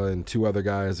Ciampa and 2 other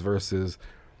guys versus.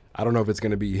 I don't know if it's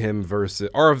going to be him versus,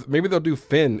 or if, maybe they'll do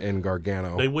Finn and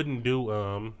Gargano. They wouldn't do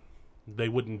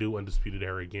Undisputed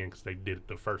Era again because they did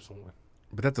the first one.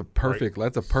 But that's a perfect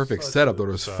setup though.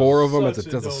 There's 4 of them. That's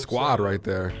a squad right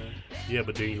there. Yeah,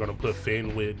 but then you're gonna put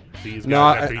Finn with these No,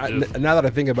 guys. now that I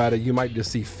think about it, you might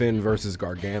just see Finn versus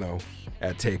Gargano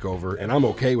at Takeover, and I'm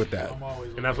okay with that.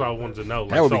 And that's what I wanted to know.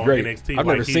 That would be great. NXT, I've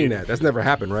never seen that. That's never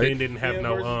happened, right? Finn didn't have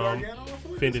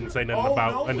Finn didn't say nothing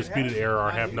about Undisputed Era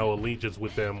or have no allegiance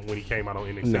with them when he came out on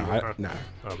NXT. No.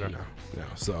 Okay. No.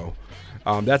 So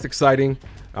that's exciting.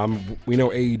 We know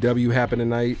AEW happened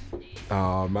tonight.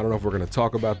 I don't know if we're going to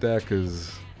talk about that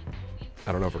because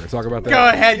I don't know if we're going to talk about that. Go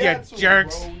ahead, you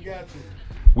jerks.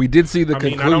 We did see the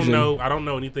conclusion. I don't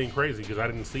know anything crazy because I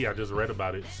didn't see. I just read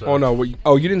about it. So. Oh no!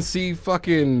 You didn't see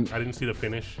fucking. I didn't see the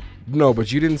finish. No,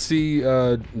 but you didn't see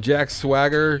Jack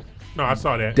Swagger. No, I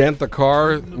saw that. Dent the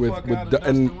car with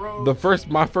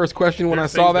my first question when I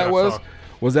saw that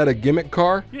was that a gimmick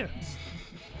car? Yeah.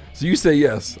 So you say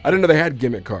yes. I didn't know they had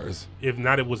gimmick cars. If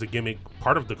not, it was a gimmick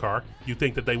part of the car. You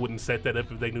think that they wouldn't set that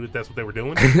up if they knew that that's what they were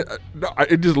doing? No,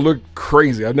 it just looked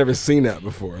crazy. I've never seen that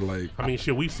before. Like, I mean,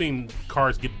 shit, we've seen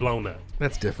cars get blown up.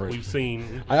 That's different. We've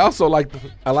seen. I also like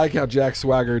how Jack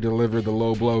Swagger delivered the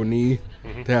low blow knee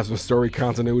to have some story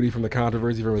continuity from the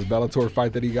controversy from his Bellator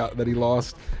fight that he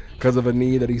lost because of a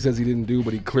knee that he says he didn't do,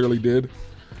 but he clearly did.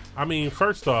 I mean,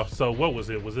 first off, so what was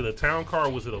it? Was it a town car or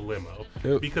was it a limo?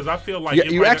 Because I feel like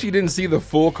you actually didn't see the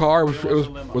full car. Was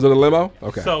it a limo?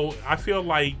 Okay. So I feel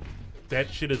like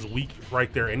that shit is weak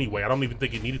right there anyway. I don't even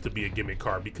think it needed to be a gimmick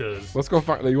car because. Let's go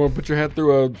find. You want to put your head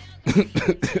through a?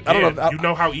 I don't know. You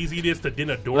know how easy it is to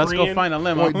dent a door. Let's go find a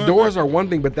limo. Well, doors are one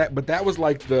thing, but that was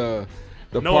like the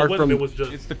part from. It was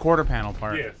just. It's the quarter panel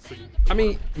part. Yeah. So I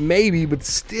mean, maybe, but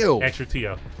still. Extra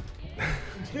TO.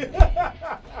 See,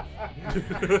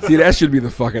 that should be the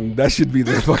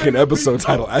fucking episode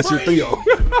title. Ask your Theo.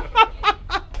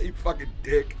 You fucking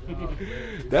dick.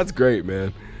 That's great,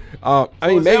 man. I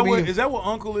mean, maybe is that what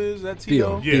Uncle is? That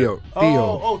Theo? Theo.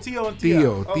 Theo and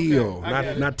T.I. Theo.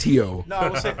 Not Tio. No,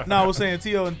 I was saying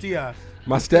Theo and T.I.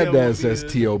 My stepdad says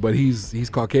Tio, but he's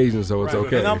Caucasian, so it's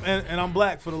okay. And I'm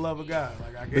black for the love of God.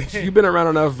 But you've been around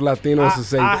enough Latinos to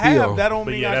say Theo. Have. That don't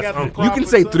mean I got the proper You can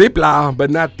say tripla, but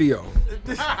not Theo.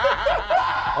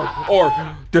 or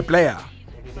triplea.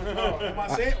 Am I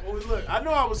saying? Look, I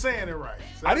know I was saying it right.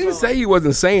 So I didn't say you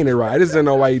wasn't saying it right. I just didn't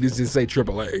know why you just didn't say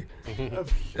AAA.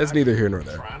 That's neither here nor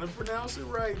there. Trying to pronounce it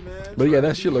right, man. But yeah,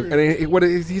 that shit look.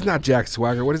 He's not Jack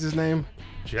Swagger. What is his name?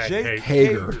 Jake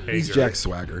Hager. He's Jack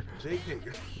Swagger. Jake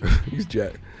Hager. He's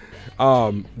Jack.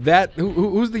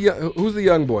 Who's the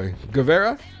young boy?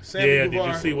 Guevara? Did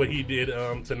you see what he did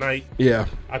tonight? Yeah.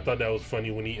 I thought that was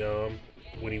funny when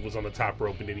he was on the top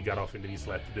rope and then he got off and then he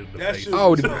slapped the dude in the face.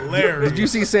 Oh, hilarious. Did you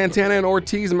see Santana and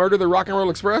Ortiz murder the Rock and Roll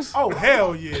Express? Oh,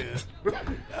 hell yeah.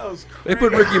 That was crazy. They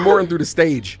put Ricky Morton through the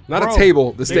stage. Not a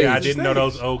table, the stage. Yeah, I didn't know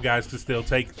those old guys could still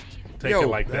take it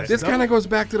like that. This kind of goes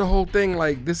back to the whole thing.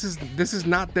 Like, this is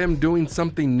not them doing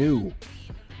something new.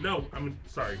 No, I'm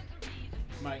sorry.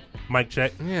 Mike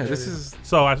check. Yeah, this is.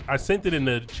 So I sent it in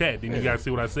the chat. Didn't you guys see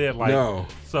what I said? Like, no.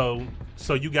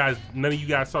 So you guys, none of you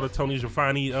guys saw the Tony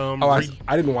Schiavone.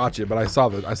 I didn't watch it, but I saw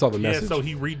the message. Yeah, so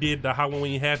he redid the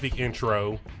Halloween Havoc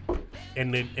intro,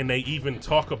 and they even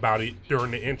talk about it during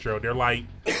the intro. They're like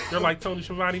Tony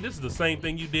Schiavone, this is the same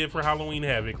thing you did for Halloween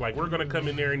Havoc. Like, we're gonna come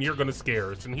in there and you're gonna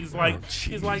scare us. And he's like,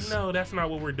 no, that's not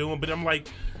what we're doing. But I'm like,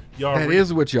 y'all. That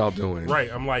is what y'all doing,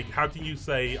 right? I'm like, how can you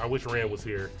say I wish Rand was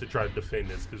here to try to defend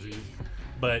this?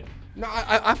 But no,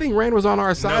 I think Rand was on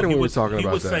our side when we were talking about that.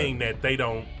 He was saying that they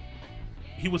don't.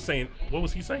 He was saying, what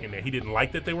was he saying? That he didn't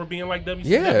like that they were being like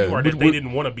WCW, or that they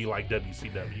didn't want to be like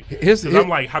WCW. I'm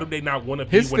like, how do they not want to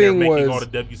be when they're making all the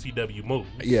WCW moves?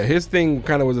 Yeah, his thing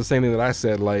kind of was the same thing that I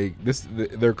said. Like,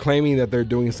 they're claiming that they're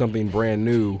doing something brand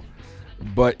new,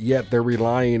 but yet they're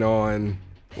relying on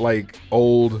like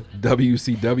old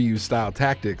WCW style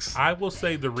tactics. I will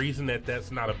say the reason that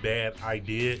that's not a bad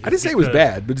idea. I didn't say it was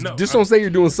bad, but don't say you're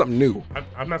doing something new.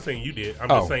 I'm not saying you did. I'm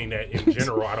just saying that in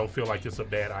general, I don't feel like it's a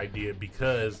bad idea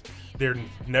because there's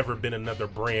never been another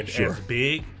brand as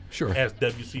big as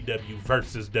WCW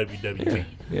versus WWE.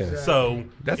 Yeah. So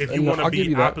if you want to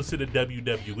be opposite of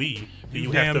WWE,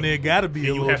 you have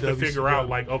to figure out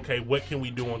like, okay, what can we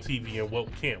do on TV and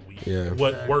what can't we? Yeah.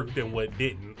 What worked and what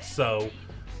didn't. So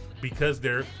because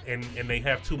they're and they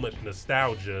have too much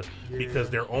nostalgia because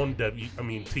they're on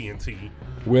TNT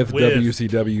with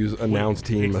WCW's announced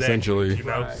team exactly, essentially. You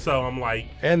know, so I'm like,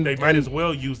 and they might as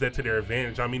well use that to their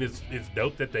advantage. I mean, it's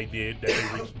dope that they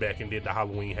reached back and did the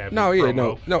Halloween Happy. No,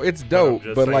 it's dope.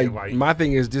 But like my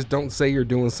thing is just don't say you're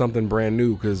doing something brand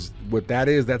new because what that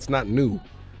is, that's not new.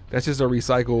 That's just a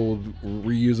recycled,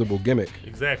 reusable gimmick.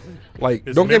 Exactly. Like,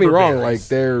 don't get me wrong. Like,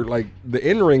 they're like the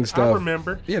in-ring stuff. I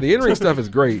remember. Yeah, the in-ring stuff is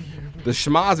great. The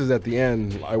schmozes at the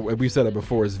end, we said it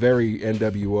before, is very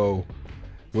NWO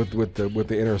with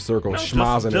the inner circle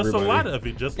schmozzing everybody. Just a lot of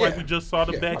it. Just like we just saw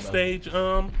the backstage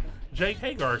Jake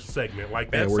Hagar segment.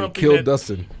 Like that's where he something killed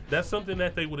Dustin. That's something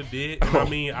that they would have did. I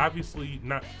mean, obviously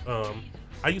not.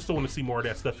 I used to want to see more of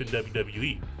that stuff in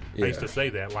WWE. I used to say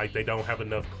that, like, they don't have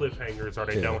enough cliffhangers or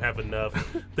they don't have enough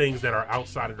things that are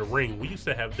outside of the ring. We used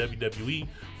to have WWE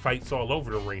fights all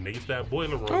over the ring. They used to have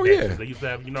boiler room matches. Yeah. They used to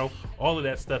have, all of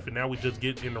that stuff, and now we just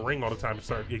get in the ring all the time.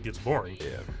 It gets boring.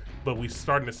 Yeah. But we're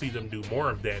starting to see them do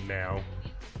more of that now.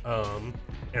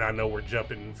 And I know we're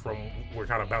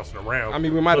kind of bouncing around. I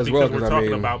mean, we might as well. Because we're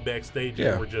talking about backstage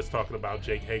and we're just talking about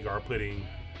Jake Hagar putting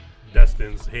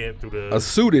Dustin's head through a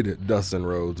suited Dustin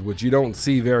Rhodes, which you don't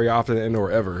see very often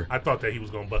and/or ever. I thought that he was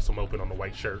going to bust him open on the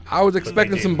white shirt. I was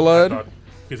expecting some blood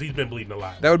because he's been bleeding a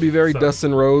lot. That would be very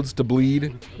Dustin Rhodes to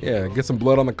bleed. Yeah, get some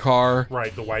blood on the car.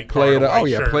 Right, the white play car. It up. Oh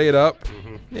yeah, shirt. Play it up.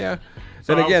 Mm-hmm. Yeah.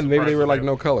 So then again, maybe they were like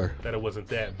no color. That it wasn't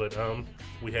that, but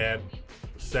we had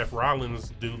Seth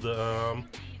Rollins do the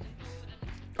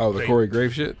the Corey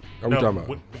Graves shit? Are we talking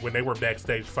about? When they were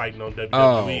backstage fighting on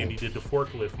WWE and he did the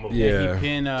forklift move. Yeah. He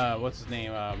pinned, what's his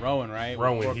name? Rowan, right?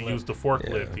 Rowan. He used the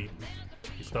forklift. Yeah.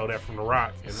 He stole that from The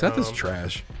Rock. And, Seth is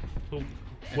trash.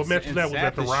 What match was that? Was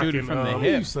that The Rock and from the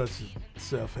hip? You such a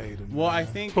self-hater. Well, I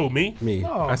think. Who, me? Me.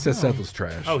 Oh, I said Seth was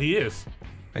trash. Oh, he is.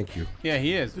 Thank you. Yeah,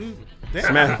 he is. Dude,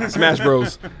 Smash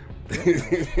Bros.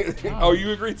 Oh,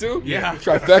 you agree too? Yeah.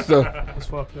 Trifecta. That's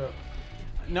fucked up.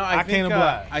 No, I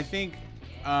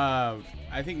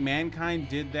think Mankind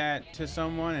did that to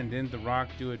someone, and didn't The Rock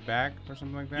do it back or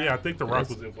something like that? Yeah, I think The Rock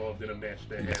was involved in a match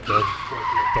that had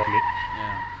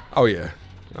Yeah. Oh yeah.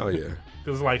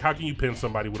 Because like, how can you pin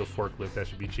somebody with a forklift? That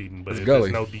should be cheating. But it's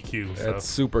there's no DQ. That's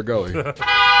super gully.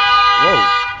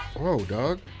 Whoa,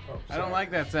 dog. I don't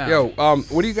like that sound. Yo,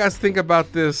 what do you guys think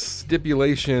about this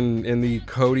stipulation in the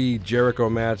Cody Jericho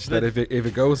match that if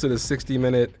it goes to the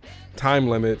 60-minute time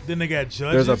limit, then they got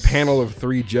judges? There's a panel of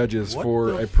 3 judges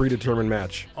for a predetermined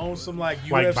match. On some UFC,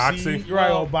 like boxing,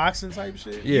 right? On boxing type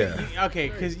shit. Yeah. Okay,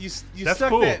 because you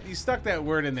stuck that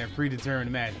word in there,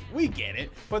 predetermined match. We get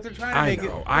it, but they're trying to make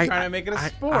it. They're trying to make it a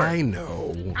sport. I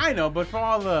know, but for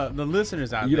all the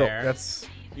listeners out there, that's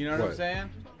what I'm saying.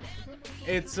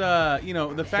 It's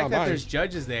the fact that there's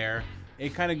judges there,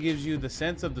 it kind of gives you the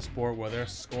sense of the sport where they're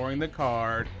scoring the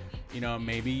card.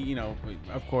 Maybe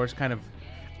of course, kind of.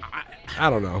 I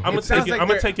don't know. I'm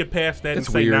gonna take it past that and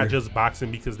say weird. Not just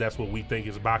boxing because that's what we think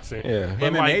is boxing. Yeah,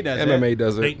 but MMA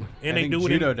does it. They do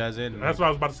judo it. does it. That's what I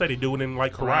was about to say. They do it in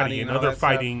like karate and other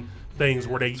fighting things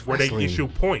where they issue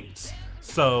points.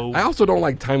 So I also don't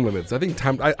like time limits. I think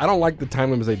I don't like the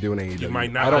time limits they do in AEW. You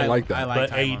might not. I don't like that.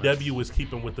 But AEW is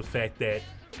keeping with the fact that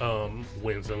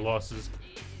wins and losses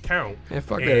count. Yeah,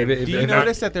 fuck that. Do you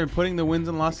notice that they're putting the wins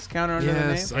and losses counter under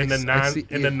the name?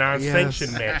 In the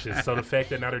non-sanctioned matches. So the fact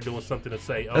that now they're doing something to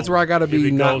say, that's where I gotta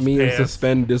be not me and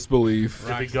suspend disbelief.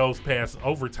 If it goes past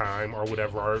overtime or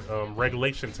whatever, or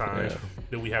regulation time,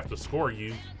 then we have to score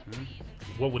you.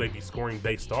 What would they be scoring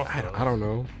based off of? I don't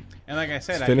know. And like I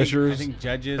said, finishers. I think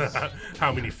judges.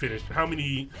 How many finished? How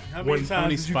many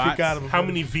spots? How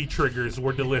many V triggers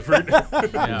were delivered?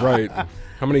 Right.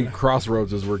 How many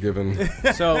crossroads were given?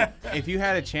 So, if you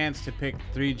had a chance to pick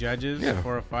 3 judges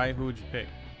for a fight, who would you pick?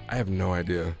 I have no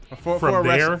idea.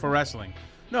 For wrestling.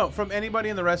 No, from anybody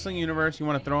in the wrestling universe, you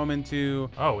want to throw them into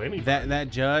that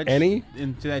judge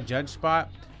into that judge spot.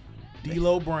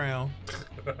 D'Lo Brown.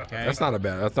 Okay. That's not a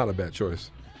bad choice.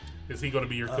 Is he going to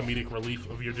be your comedic relief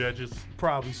of your judges?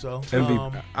 Probably so.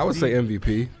 MVP. I would say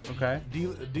MVP. Okay.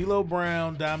 D'Lo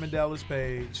Brown, Diamond Dallas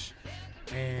Page,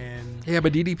 and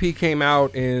but DDP came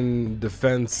out in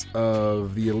defense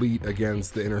of the Elite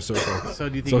against the Inner Circle. So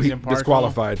do you think he's impartial?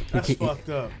 Disqualified? That's fucked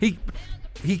up.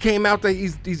 He came out that he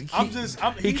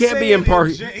he can't be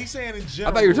impartial. He's saying in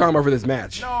general. I thought you were talking about for this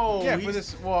match. No. Yeah, for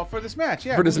this match.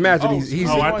 Yeah. For this match, and he's.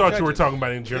 I thought you were talking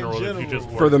about in general. If you just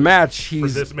for the match, he's.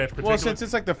 For this match particularly? Well, since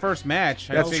it's like the first match.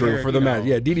 That's true. For the match,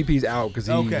 DDP's out because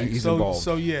he's involved.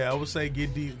 So I would say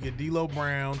get D'Lo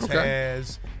Brown,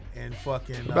 Taz, and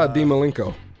fucking. What about D.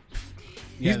 Malenko?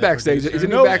 He's the backstage.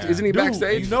 producer. Isn't he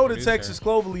backstage? You know that Producer. Texas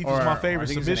Cloverleaf is Or my I favorite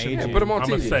think he's an submission. agent. Yeah, put him on I'm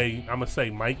TV. gonna say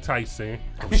Mike Tyson,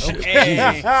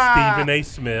 Hey. Stephen A.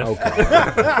 Smith,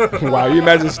 Okay. Wow, you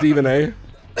imagine Stephen A.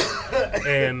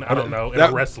 and I don't know, and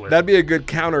a wrestler. That'd be a good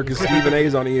counter because Stephen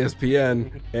A's on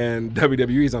ESPN and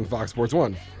WWE's on Fox Sports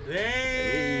 1. I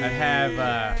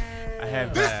have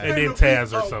and then Taz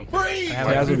or something.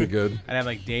 Taz would be good. I'd have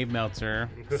like Dave Meltzer.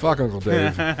 Fuck Uncle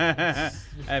Dave. I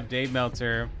have Dave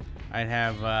Meltzer. I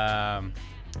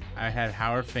had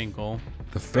Howard Finkel,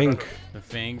 The Fink. the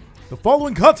Fink, The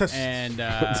following contest. and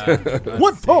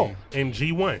What for? And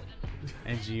G1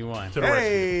 and G1. to the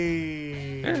rescue.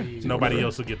 Hey. Nobody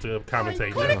else will get to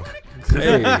commentate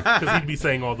Hey, because he'd be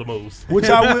saying all the moves. Which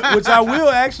I will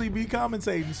actually be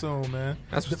commentating soon, man.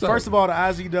 That's what's First up. of all, the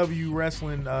IZW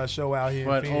wrestling show out here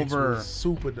But in Phoenix over- was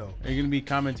super dope. Are you gonna be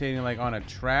commentating like on a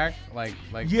track, like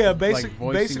Yeah, voicing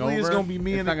basically it's over? gonna be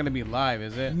me It's and not gonna be live,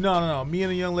 is it? No. Me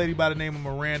and a young lady by the name of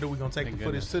Miranda. We're gonna take Thank the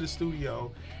footage goodness. to the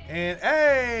studio,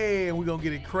 and we're gonna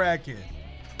get it cracking.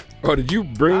 oh, did you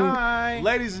bring? Hi.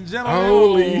 Ladies and gentlemen,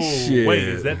 Holy shit! Wait,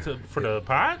 is that for the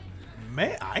pod?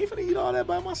 man, I ain't finna eat all that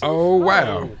by myself. Oh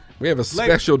wow, we have a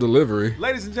special delivery.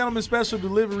 Ladies and gentlemen, special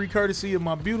delivery courtesy of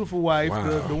my beautiful wife,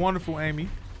 Wow. the wonderful Amy.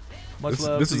 Much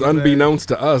love. This to is you, babe. unbeknownst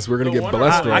to us. We're gonna No get wonder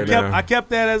blessed I right kept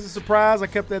now. that as a surprise. I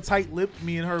kept that tight-lipped.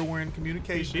 Me and her were in He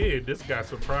communication. did. This guy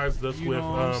surprised us You with.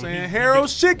 know what I'm saying? he-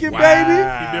 Harold's Chicken, He baby.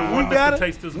 been We wanting us gotta, to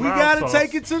taste his we mild gotta sauce.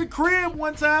 take it to the crib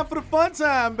one time for the fun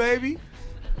time, baby.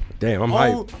 Damn, I'm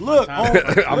On, hyped. look, on, I'm look,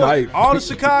 hyped. all the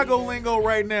Chicago lingo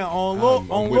right now on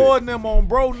I'm with Lord and them, on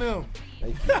Bro and them.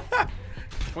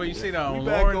 Well, you see the We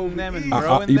back Lord over and them and east.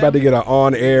 bro and You about to them? get an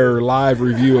on-air live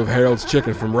review of Harold's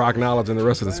Chicken from Rock Knowledge and the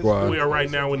rest of the squad. We are right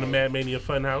now in the Mad Mania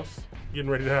Funhouse, getting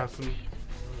ready to have some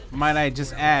Might I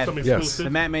just add, some Yes. exclusive. the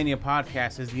Matt Mania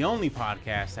podcast is the only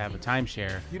podcast to have a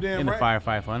timeshare You damn in the right.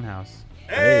 Firefly Funhouse.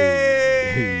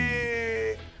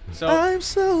 Hey. So I'm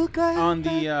so glad. on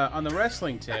the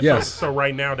wrestling tip, Yes. So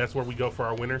right now, that's where we go for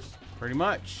our winners pretty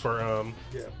much. for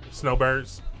Yeah.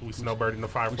 Snowbirds. We snowbird in the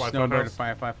Firefly Snowbird at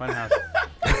Funhouse. Firefly Funhouse.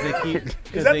 they keep,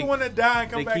 Is that the one that died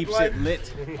and come they back keep to life it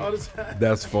lit. all the time?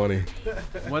 That's funny.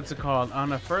 What's it called?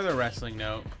 On a further wrestling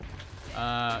note,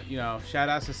 shout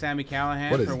outs to Sami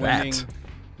Callihan What is for that? winning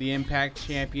the Impact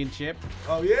Championship.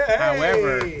 Oh yeah.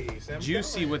 However, Hey, Sam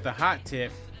Juicy Callahan. with the hot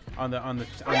tip on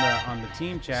the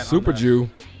team chat. Super on the, Jew.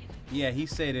 Yeah, he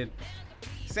stated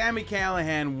Sami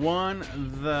Callihan won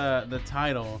the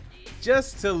title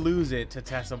just to lose it to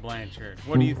Tessa Blanchard.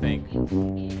 What do you think?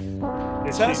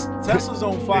 Is Tesla's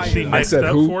on fire. she I next said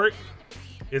up who? for it?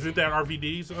 Isn't that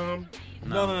RVD's? No.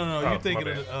 Oh, You're thinking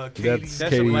my of Katie. That's Tessa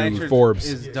Katie Blanchard Forbes.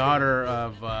 is daughter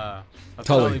of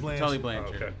Tully. Tully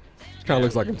Blanchard. Okay. She kind of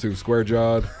looks like him too, square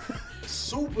jawed.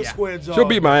 super Yeah. square jaw. She'll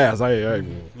beat my ass. I Yeah, I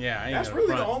ain't That's gonna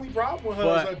really front. the only problem with her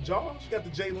But- is her jaw. She got the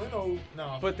Jay Leno.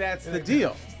 No. But that's the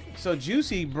deal. So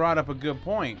Juicy brought up a good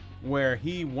point where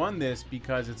he won this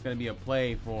because it's going to be a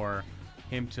play for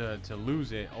him to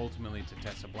lose it ultimately to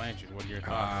Tessa Blanchard. What are your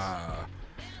thoughts?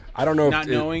 I don't know Not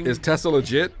knowing- is Tessa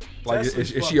legit? Like, Tessa's is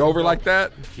she fucking over dope. like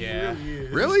that? Yeah. Really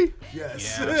is. Really?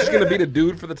 Yes. Yeah. She's gonna beat a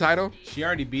dude for the title? She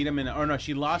already beat him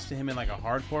she lost to him in like a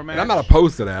hardcore match. And I'm not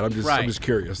opposed to that. I'm Right. just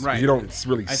curious. 'Cause Right. You don't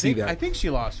really see that. I think she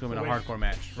lost to him in a hardcore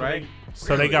match, right?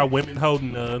 So they got women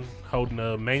holding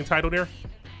the main title there,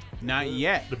 Not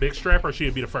yet. the big strap, or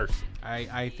she'd be the first.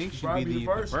 I think she'd Probably be the the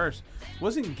first. first.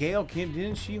 Wasn't Gail Kim?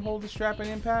 Didn't she hold the strap in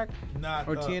Impact? Not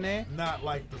Or TNA? Not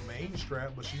like the main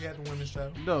strap, but she had the women's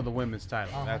title. No, the women's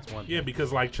title. Uh-huh. That's one. Yeah,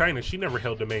 because like China, she never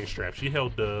held the main strap. She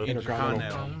held the.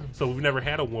 Intercontinental. So we've never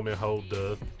had a woman hold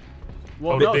the.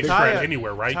 Well, the big strap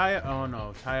anywhere, right? Taya, oh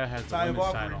no, Taya has the Taya women's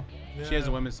Valkyrie. title. Yeah. She has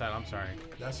a women's title. I'm sorry.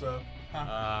 That's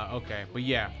Okay, but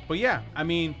yeah. I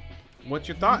mean, what's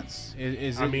your thoughts?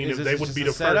 Is I mean, is if this they would just be a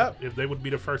the setup? first, if they would be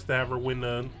the first to ever win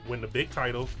the big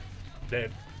title,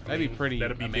 that'd That'd be pretty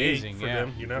that'd be amazing. big for Yeah,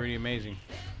 them, you know. pretty amazing.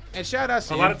 And shout out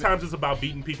to A lot of times it's about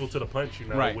beating people to the punch, you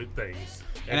know, Right. with things.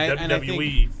 And And, I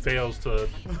WWE fails to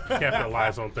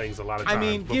capitalize on things a lot of I times.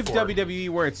 mean, give before. WWE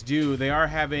where it's due. They are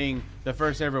having the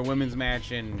first ever women's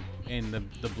match in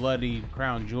the bloody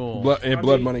crown jewel.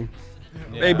 Blood money.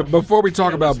 Yeah. Hey, but before we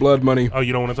talk about blood money, Oh,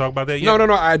 you don't want to talk about that yet?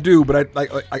 no, I do, but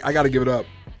I got to give it up.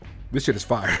 This shit is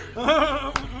fire.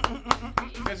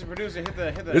 Mr. Producer, hit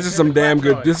the. This is hit some the damn clap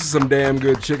good. noise. This is some damn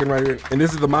good chicken right here, and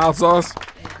this is the mild sauce.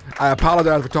 I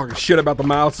apologize for talking shit about the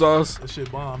mild sauce. that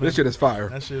shit bomb. This shit is fire.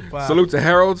 That shit fire. Salute to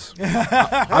Harold's.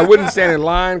 I wouldn't stand in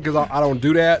line because I don't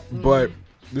do that, but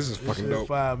This is fucking This dope.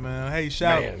 5, man. Hey,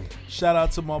 shout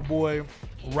out to my boy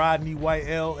Rodney White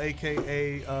L,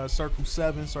 aka Circle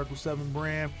 7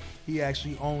 brand. He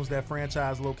actually owns that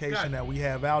franchise location that we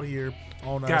have out here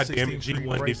on God damn it, 16th Street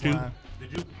G1, Braceline.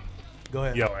 did you? Go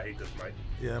ahead. Yo, I hate this mic.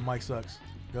 Yeah, Mike sucks.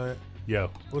 Go ahead. Yo,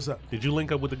 What's up? did you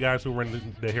link up with the guys who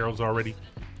run the Heralds already?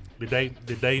 Did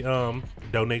they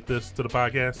donate this to the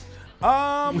podcast?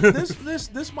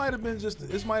 This might have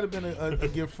been a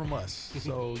gift from us.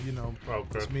 So Okay.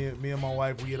 it's me and my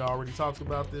wife. We had already talked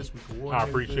about this. We coordinated. I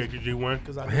appreciate you, G1.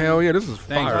 Because Hell yeah, this is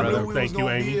Thanks, fire. I knew brother. we Thank was you,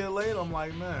 gonna Amy. be here late. I'm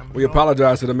like, man. We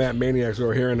apologize to the Matt Maniacs who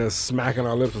are hearing us smacking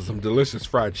our lips with some delicious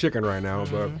fried chicken right now,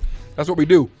 but that's what we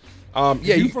do. Yeah,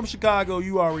 you from Chicago,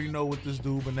 you already know what this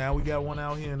do, but now we got one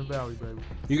out here in the Valley, baby.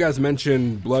 you guys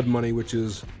mentioned Blood Money, which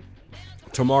is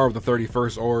tomorrow the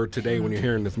 31st, or today when you're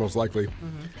hearing this, most likely.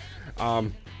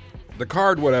 The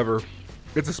card, whatever,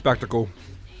 it's a spectacle.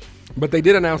 But they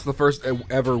did announce the first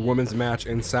ever women's match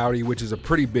in Saudi, which is a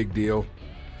pretty big deal.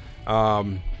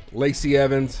 Lacey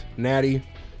Evans, Natty.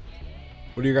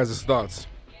 What are your guys' thoughts?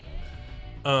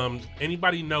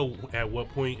 Anybody know at what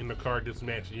point in the card this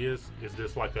match is? Is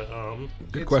this like a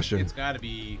Good question. It's got to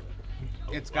be.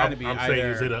 I'm either saying,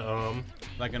 is it a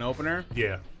like an opener.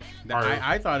 Yeah.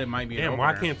 I thought it might be. Damn, an well,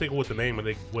 I opener. can't think of what the name of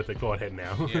what they call it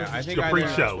now. Yeah, I think the either-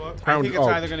 pre-show. I think it's Oh.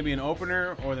 either going to be an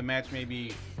opener or the match may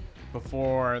be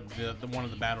before the one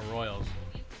of the battle royals.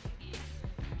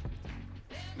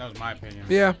 That was my opinion.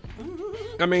 Yeah.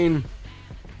 I mean,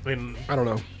 And I don't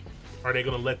know. are they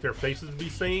going to let their faces be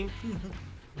seen?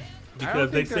 I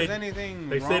don't think they there's said anything.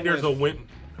 they wrong said there's with, a win.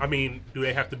 I mean, do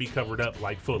they have to be covered up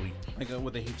like fully? like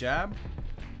with a hijab.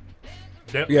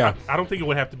 Yeah. I don't think it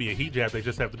would have to be a hijab. They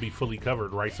just have to be fully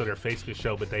covered, right? So their face could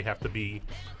show, but they have to be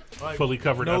Like, fully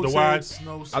covered. no Otherwise, tits,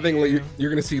 no I think skin. you're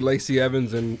going to see Lacey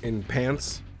Evans in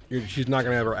pants. She's not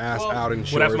going to have her ass Well- out in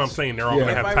shorts. well, that's what I'm saying. They're all Yeah.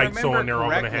 going to If have I tights remember on. They're all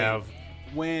going to correctly, have.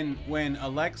 When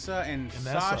Alexa and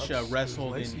that Sasha sucks.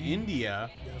 wrestled in Lacey- India,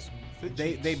 Got some fit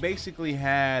they cheeks. basically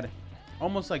had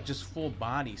almost like just full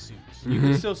body suits. You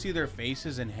can still see their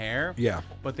faces and hair. Yeah.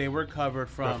 But they were covered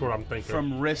from That's what I'm thinking.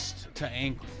 from wrist to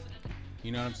ankle.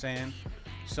 You know what I'm saying?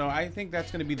 So I think that's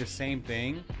going to be the same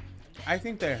thing. I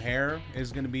think their hair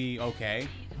is going to be okay,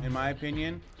 in my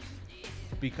opinion,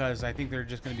 because I think they're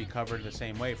just going to be covered the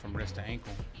same way from wrist to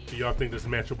ankle. Do y'all think this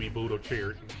match will be booed or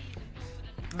cheered?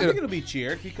 I think it'll be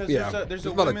cheered because Yeah. there's a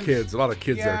lot of women's- kids. A lot of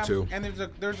kids yeah, there too. And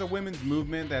there's a women's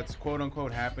movement that's quote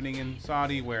unquote happening in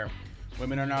Saudi where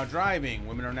women are now driving,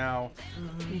 women are now.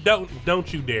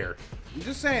 Don't you dare! I'm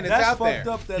just saying it's That's out fucked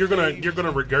there. up. That You're gonna they-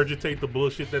 regurgitate the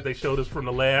bullshit that they showed us from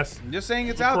the last I'm just saying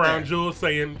it's out Crown there. Jewel,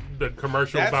 saying the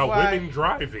commercial That's about why women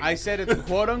driving. I said it's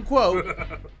quote unquote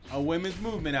a women's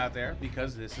movement out there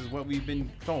because this is what we've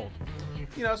been told.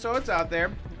 You know, so it's out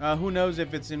there. Who knows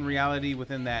if it's in reality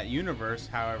within that universe?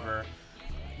 However,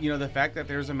 you know, the fact that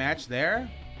there's a match there,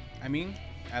 I mean,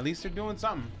 at least they're doing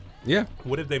something. Yeah.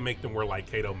 What if they make them wear like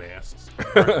Kato masks,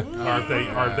 or if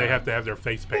they have to have their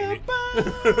face painted?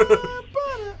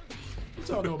 What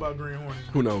y'all know about Green Hornet?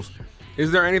 Who knows?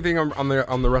 Is there anything on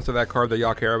the rest of that card that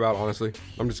y'all care about? Honestly,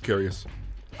 I'm just curious.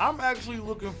 I'm actually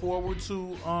looking forward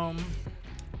to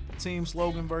Team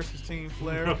Slogan versus Team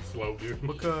Flair Slogan.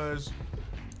 because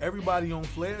everybody on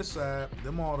Flair's side,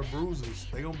 them all the bruisers,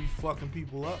 they gonna be fucking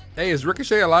people up. Hey, is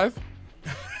Ricochet alive?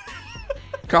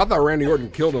 I thought Randy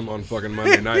Orton killed him on fucking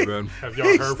Monday night, man. Have y'all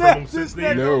heard from him snapped since his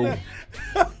then? No.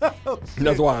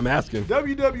 That's why I'm asking.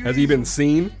 WWE Has he been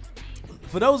seen?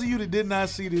 For those of you that did not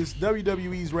see this,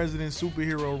 WWE's resident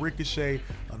superhero Ricochet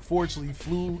unfortunately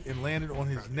flew and landed on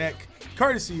his neck,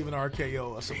 courtesy of an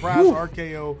RKO, a surprise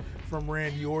RKO from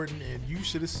Randy Orton, and you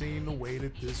should have seen the way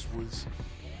that this was.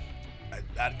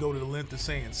 I'd go to the length of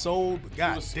saying sold, but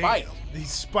god was damn, spiked. he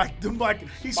spiked him like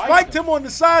he Spiked spiked him. him on the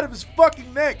side of his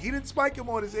fucking neck. He didn't spike him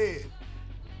on his head.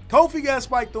 Kofi got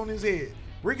spiked on his head.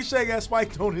 Ricochet got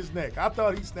spiked on his neck. I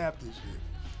thought he snapped his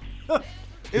shit.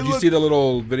 Did you see the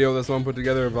little video that someone put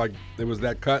together of like it was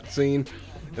that cut scene,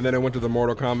 and then it went to the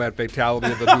Mortal Kombat fatality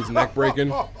of the dude's neck breaking?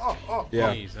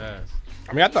 Yeah, Jesus.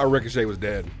 I mean I thought Ricochet was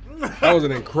dead. That was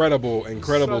an incredible Such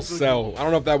a- sell. I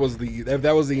don't know if that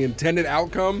was the intended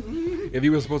outcome, if he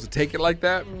was supposed to take it like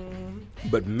that,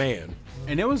 but man,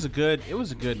 And it was a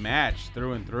good match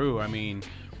through and through. I mean,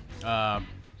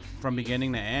 from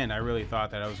beginning to end, I really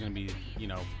thought that I was going to be, you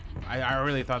know, I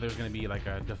really thought there was going to be like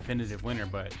a definitive winner.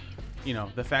 But, you know,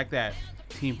 the fact that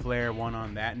Team Flair won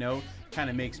on that note kind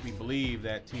of makes me believe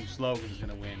that Team Slogan is going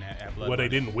to win at Blood Well, they Money.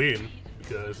 didn't win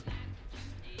because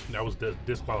that was the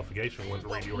disqualification once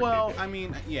Randy Orton Well, did that. I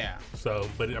mean, yeah, So,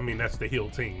 but I mean that's the heel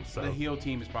team. So the heel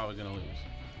team is probably going to lose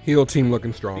heel team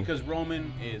looking strong. because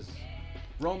Roman is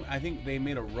I think they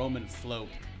made a Roman float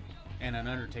and an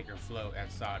Undertaker float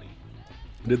at Saudi.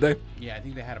 Did they? Yeah, I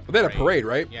think they had a parade. They had a parade,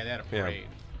 right? Yeah, they had a parade.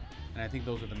 And I think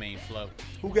those are the main floats.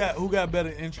 Who got better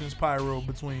entrance pyro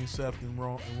between Seth and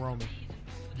Roman?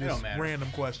 It don't matter.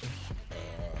 Random question.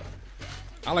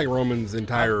 I like Roman's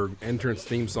entire entrance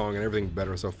theme song and everything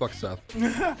better, so fuck Seth.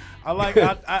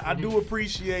 I do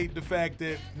appreciate the fact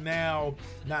that now,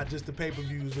 not just the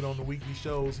pay-per-views, but on the weekly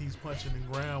shows, he's punching the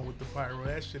ground with the pyro.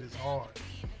 That shit is hard.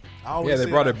 Yeah, they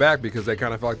brought it back because they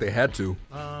kind of felt like they had to.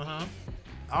 Uh-huh.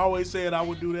 I always said I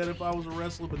would do that if I was a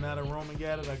wrestler, but now that Roman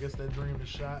got it, I guess that dream is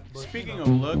shot. But, Speaking of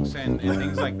looks and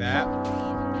things like that,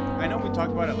 I know we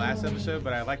talked about it last episode,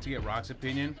 but I'd like to get Rock's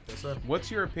opinion. Yes, sir.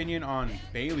 What's your opinion on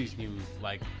Bayley's new,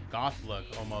 like, goth look,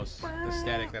 almost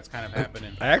aesthetic that's kind of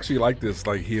happening? I actually like this,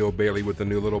 like, heel Bayley with the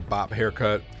new little bop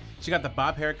haircut. She got the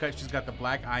bob haircut. She's got the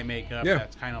black eye makeup. Yeah.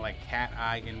 That's kind of like cat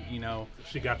eye, and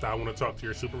She got the I want to talk to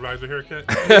your supervisor haircut.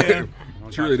 Yeah.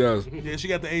 She really does. Yeah, she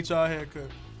got the HR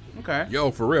haircut. Okay.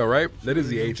 Yo, for real, right? That is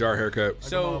the HR haircut.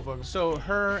 So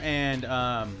her and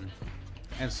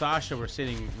Sasha were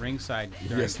sitting ringside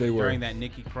during that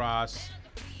Nikki Cross.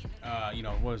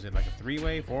 What was it, like a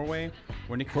 3-way, 4-way,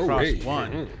 where Nikki Cross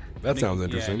won? Mm-hmm. That sounds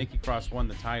interesting. Yeah, Nikki Cross won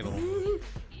the title.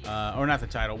 Or not the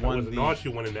title. She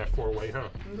won in that 4-way, huh?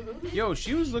 Yo,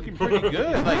 she was looking pretty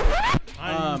good. Like,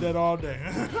 I use that all day.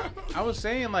 I was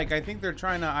saying, like, I think they're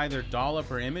trying to either doll up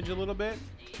her image a little bit,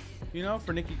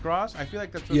 for Nikki Cross. I feel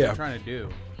like that's what they're trying to do.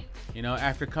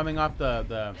 After coming off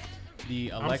the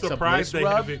Alexa Bliss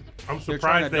rub, I'm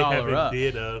surprised they haven't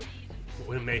did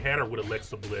when they had her with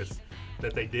Alexa Bliss,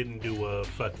 that they didn't do a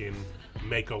fucking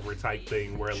makeover type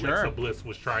thing where Alexa Bliss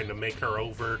was trying to make her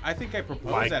over. I think I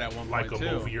proposed that at one point, like a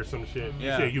movie or some shit.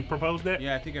 Yeah. You said you proposed that?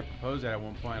 Yeah, I think I proposed that at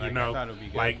one point. Like, I thought it would be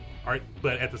good.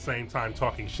 But at the same time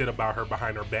talking shit about her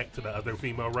behind her back to the other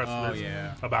female wrestlers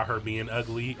about her being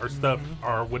ugly or stuff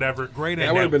or whatever. Great.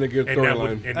 That would have been a good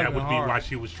storyline. And that would be why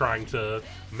she was trying to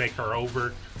make her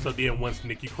over. So then once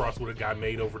Nikki Cross would have got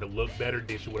made over to look better,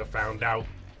 then she would have found out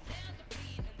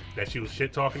that she was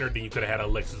shit talking her, then you could have had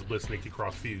Alexis Bliss Nikki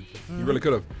Cross feud. You really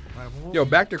could have. Yo,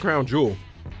 back to Crown Jewel.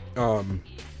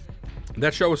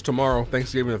 That show is tomorrow,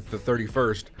 Thanksgiving the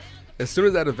 31st. As soon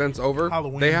as that event's over,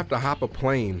 Halloween. They have to hop a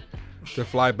plane to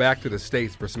fly back to the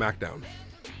States for SmackDown.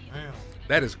 Damn.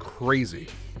 That is crazy.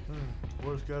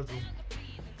 Where's schedule?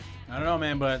 I don't know,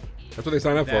 man, but that's what they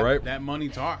signed up for, right? That money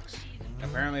talks.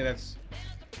 Apparently, that's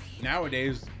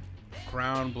nowadays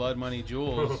Crown, Blood Money,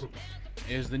 Jewels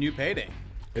is the new payday.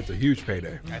 It's a huge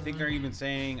payday. I think they're even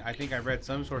saying, I think I read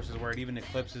some sources where it even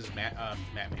eclipses Mania.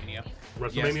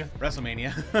 WrestleMania? Yes,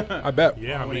 WrestleMania. I bet.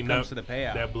 Yeah, when it comes to the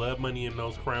payout. That blood money and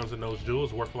those crowns and those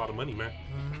jewels worth a lot of money, man.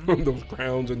 Those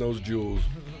crowns and those jewels.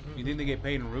 You think they get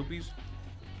paid in rupees?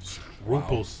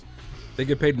 Ruples. They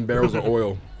get paid in barrels of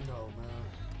oil. No,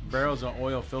 man. Barrels of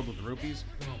oil filled with rupees?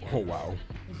 Oh, wow.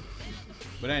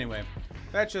 But anyway,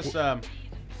 that's just...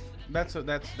 That's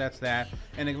that.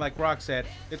 And then, like Rock said,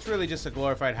 it's really just a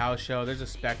glorified house show. There's a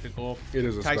spectacle. It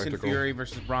is a Tyson spectacle. Fury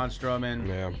versus Braun Strowman.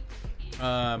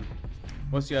 Yeah.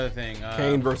 What's the other thing?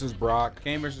 Kane versus Brock.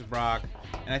 Kane versus Brock.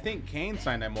 And I think Kane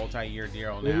signed that multi-year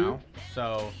deal now.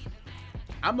 So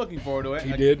I'm looking forward to it.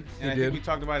 He did. And I think we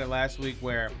talked about it last week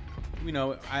where,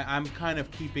 I'm kind of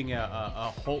keeping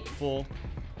a hopeful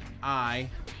eye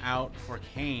out for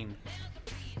Kane.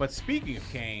 But speaking of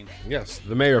Kane. Yes,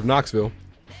 the mayor of Knoxville.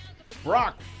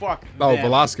 Brock fucked Oh, them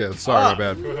Velasquez. Sorry,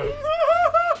 my bad.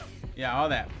 Yeah, all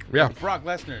that. Yeah. Brock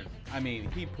Lesnar, I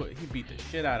mean, he beat the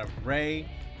shit out of Ray,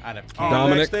 out of Kane.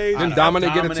 Dominic. Didn't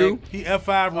Dominic get it too? He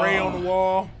F5 Ray on the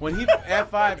wall. When he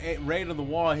F5 Ray to the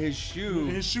wall, his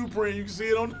shoe print, you can see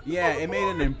it on. Yeah, it made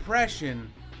an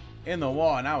impression in the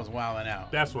wall, and I was wilding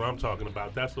out. That's what I'm talking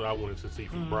about. That's what I wanted to see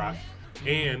from Brock.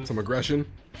 And some aggression.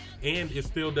 And it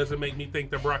still doesn't make me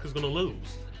think that Brock is going to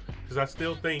lose. Because I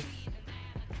still think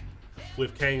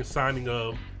with Kane signing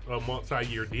a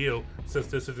multi-year deal, since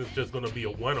this isn't just going to be a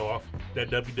one-off, that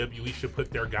WWE should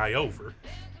put their guy over.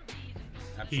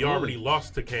 Absolutely. He already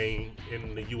lost to Kane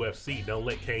in the UFC. Don't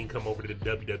let Kane come over to the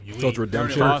WWE. So it's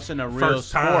redemption.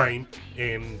 First time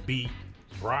and beat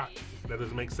Brock. That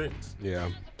doesn't make sense. Yeah,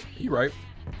 you're right.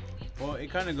 Well, it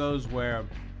kind of goes where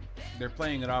they're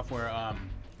playing it off where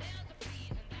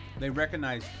they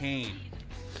recognize Kane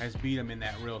has beat him in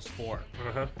that real sport.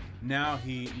 Uh-huh. Now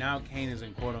Kane is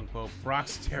in quote unquote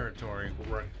Brock's territory.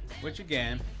 Right. Which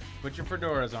again, put your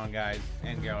fedoras on, guys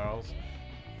and girls.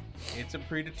 It's a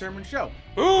predetermined show.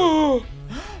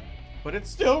 But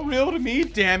it's still real to me,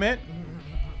 damn it.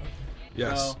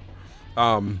 Yes.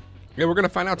 Yeah, we're gonna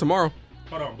find out tomorrow.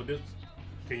 Hold on, but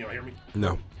can y'all hear me?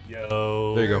 No.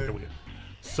 Yo. There you go.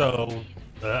 So,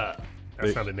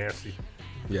 That sounded nasty.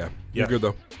 Yeah. You're good,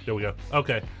 though. There we go.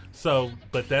 Okay. So,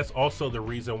 but that's also the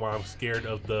reason why I'm scared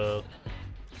of the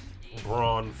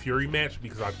Braun Fury match,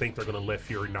 because I think they're going to let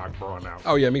Fury knock Braun out.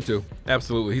 Oh, yeah, me too.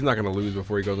 Absolutely. He's not going to lose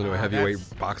before he goes into a heavyweight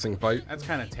boxing fight. That's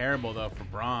kind of terrible, though, for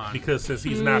Braun. Because since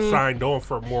he's not signed on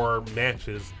for more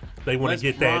matches, they want to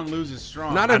get Braun that. loses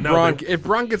strong. Not if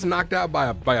Braun gets knocked out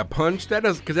by a punch, that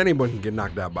does, because anyone can get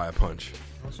knocked out by a punch.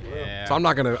 Yeah. So I'm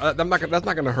not gonna. That's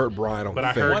not gonna hurt Braun.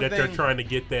 I heard that they're trying to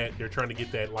get that. They're trying to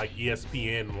get that like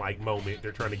ESPN like moment.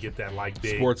 They're trying to get that like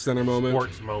big Sports Center moment.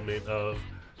 Sports moment of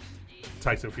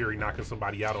Tyson Fury knocking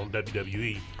somebody out on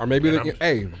WWE. Or maybe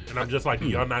and I'm just like, do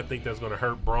y'all not think that's gonna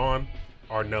hurt Braun,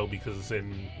 or no, because it's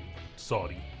in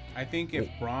Saudi? I think if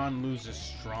Braun loses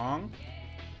strong,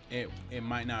 it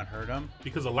might not hurt him,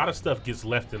 because a lot of stuff gets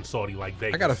left in Saudi, like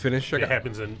Vegas. I gotta finish. If it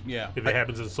happens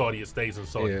in Saudi, it stays in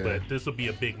Saudi. Yeah. But this will be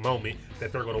a big moment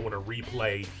that they're going to want to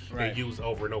replay and use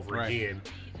over and over again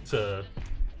to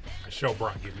show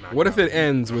Brock getting knocked out. What if it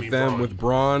ends with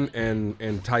Braun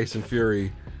and Tyson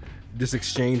Fury just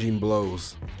exchanging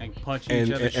blows and punching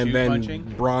each other, and then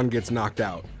Braun gets knocked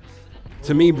out?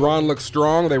 To me, Braun looks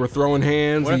strong. They were throwing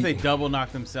hands. What if they double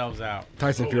knock themselves out?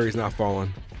 Tyson Fury's not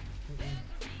falling.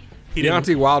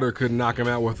 Deontay Wilder could knock him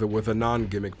out with a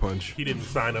non-gimmick punch. He didn't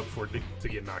sign up to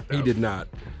get knocked out. He did not.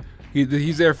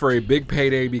 He's there for a big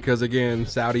payday because, again,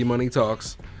 Saudi money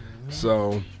talks.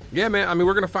 So, yeah, man. I mean,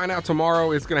 we're going to find out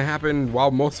tomorrow. It's going to happen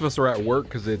while most of us are at work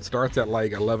because it starts at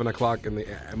like 11 o'clock in the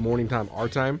morning time, our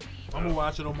time. I'm going to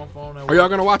watch it on my phone. Are y'all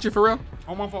going to watch it for real?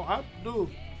 On my phone. I do.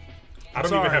 I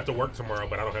don't even have to work tomorrow,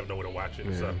 but I don't have nowhere to watch it.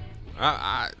 Yeah. So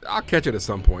I'll catch it at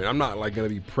some point. I'm not like going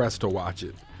to be pressed to watch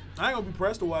it. I ain't gonna be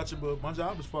pressed to watch it, but my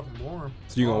job is fucking boring.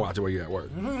 So you gonna watch it while you at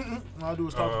work? All I do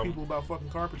is talk to people about fucking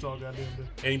carpets all goddamn day.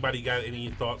 Anybody got any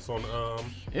thoughts on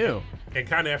Ew. And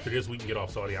kind of after this, we can get off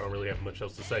Saudi. I don't really have much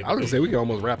else to say. I was gonna say we can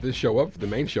almost wrap this show up, the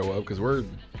main show up, because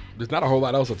there's not a whole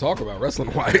lot else to talk about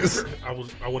wrestling wise.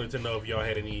 I wanted to know if y'all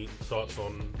had any thoughts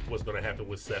on what's gonna happen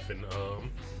with Seth and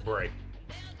Bray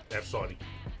at Saudi.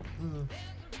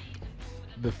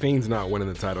 The Fiend's not winning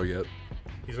the title yet.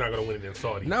 He's not going to win it in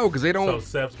Saudi. No, because they don't. So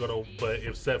Seth's going to. But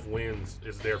if Seth wins,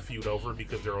 is their feud over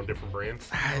because they're on different brands?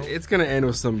 It's going to end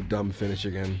with some dumb finish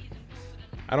again.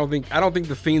 I don't think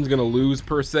the Fiend's going to lose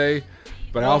per se,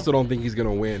 but I also don't think he's going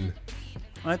to win.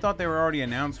 I thought they were already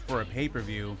announced for a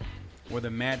pay-per-view where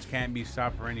the match can't be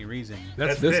stopped for any reason.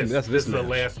 That's this. This is the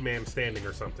last man standing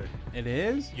or something. It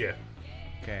is? Yeah.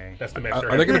 Okay. That's the match.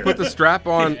 Are they going to put the strap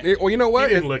on? Well, you know what?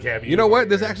 He didn't look happy. You know what?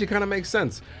 This actually kind of makes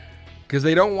sense. Because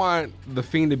they don't want the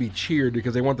Fiend to be cheered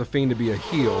because they want the Fiend to be a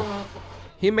heel.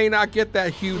 He may not get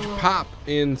that huge pop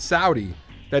in Saudi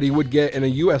that he would get in a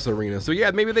U.S. arena. So,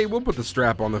 yeah, maybe they will put the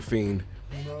strap on the Fiend.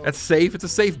 That's safe. It's a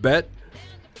safe bet.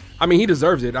 I mean, he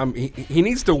deserves it. He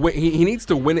needs to win. He needs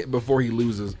to win it before he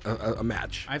loses a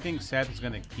match. I think Seth is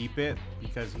going to keep it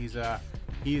because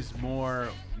he's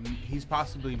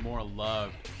possibly more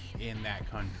loved in that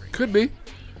country. Could be.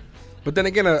 But then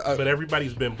again, but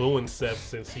everybody's been booing Seth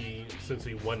since he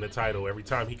won the title. Every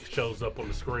time he shows up on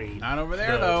the screen, not over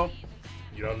there though.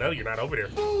 You don't know. You're not over there.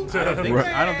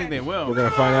 I don't think they will. We're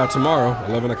gonna find out tomorrow,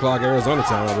 11 o'clock Arizona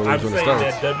time. I believe I'm when saying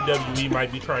it starts. that WWE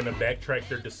might be trying to backtrack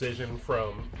their decision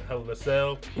from Hell in a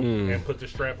Cell and put the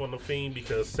strap on the Fiend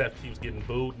because Seth keeps getting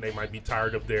booed, and they might be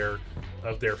tired of their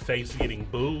face getting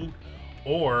booed,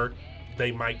 or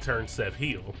they might turn Seth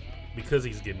heel because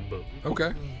he's getting booed.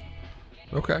 Okay.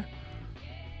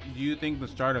 Do you think the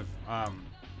start of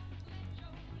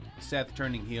Seth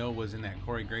turning heel was in that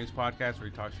Corey Graves podcast where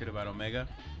he talked shit about Omega?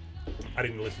 I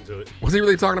didn't listen to it. Was he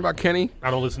really talking about Kenny? I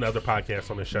don't listen to other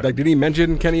podcasts on this show. Like, did he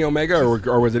mention Kenny Omega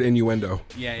or was it innuendo?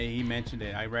 Yeah, he mentioned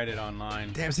it. I read it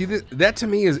online. Damn, see, that to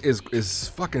me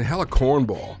is fucking hella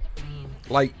cornball.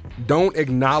 Like, don't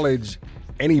acknowledge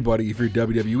anybody if you're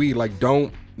WWE. Like,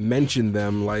 don't mention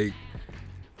them. Like,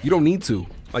 you don't need to.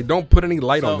 Like, don't put any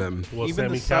light on them. Well,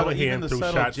 even Sami the threw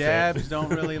subtle shots jabs don't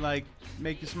really like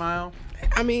make you smile.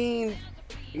 I mean,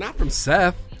 not from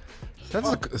Seth.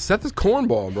 Seth is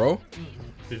cornball, bro.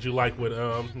 Did you like what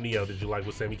Neo? Did you like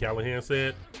what Sami Callihan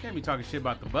said? You can't be talking shit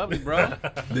about the bubbly, bro.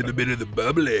 Little bit of the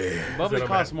bubbly. Bubbly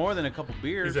costs more than a couple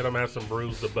beers. He said I'm gonna have some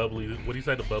brews. The bubbly. What do you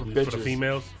say? The bubbly for the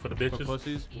females, for the bitches, for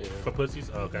pussies. Yeah. For pussies.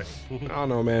 Oh, okay. I don't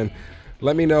know, man.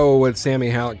 Let me know what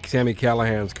Sami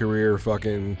Callihan's career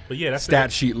fucking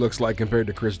stat sheet looks like compared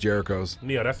to Chris Jericho's.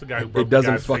 Neo, that's the guy who broke it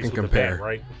doesn't the guy's fucking face compare, with the bat,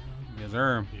 right? Yes,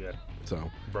 sir. Yeah. So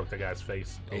broke the guy's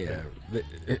face. Okay.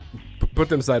 Yeah, put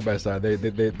them side by side.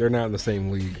 They're not in the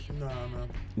same league. No.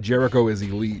 Jericho is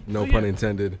elite, no yeah. pun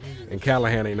intended, and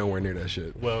Callahan ain't nowhere near that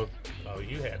shit. Well,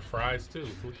 you had fries too.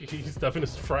 He's stuffing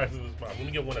his fries in his mouth. Let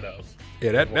me get one of those.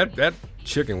 Yeah, that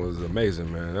chicken was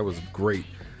amazing, man. That was great.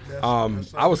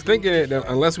 I was thinking that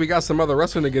unless we got some other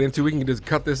wrestling to get into, we can just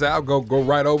cut this out, go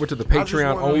right over to the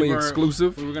Patreon only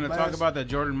exclusive. We were going to talk about the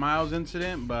Jordan Miles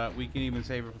incident, but we can even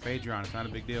save it for Patreon. It's not a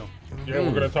big deal. Yeah,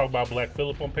 we're going to talk about Black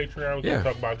Phillip on Patreon. We're going to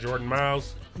talk about Jordan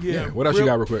Miles. Yeah. What else you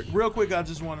got real quick? Real quick, I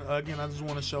just want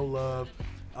to show love.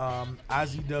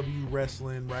 IZW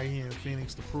Wrestling right here in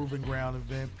Phoenix, the Proving Ground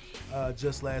event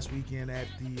just last weekend at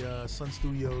the Sun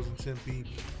Studios in Tempe.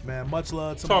 Man, much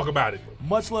love to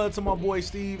Much love to my boy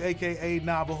Steve, aka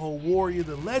Navajo Warrior,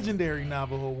 the legendary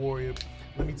Navajo Warrior.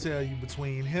 Let me tell you,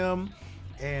 between him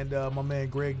and my man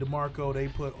Greg DeMarco, they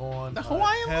put on the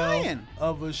Hawaiian Lion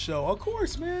of a show. Of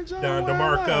course, man, Don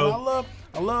DeMarco.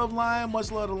 I love Lion. Much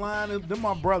love to Lion. They're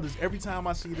my brothers. Every time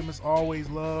I see them, it's always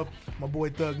love. My boy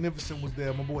Thugnificent was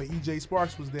there. My boy EJ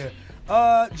Sparks was there.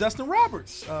 Justin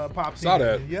Roberts popped in. Saw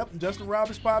that. Yep, Justin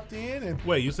Roberts popped in. And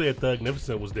wait, you said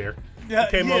Thugnificent was there? Yeah,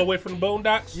 he came all the way from the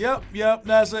Boondocks. Yep.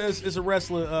 No, it's a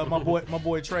wrestler. My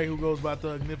boy Trey, who goes by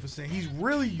Thugnificent. He's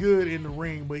really good in the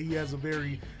ring, but he has a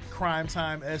very Crime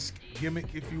Time-esque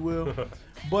gimmick, if you will.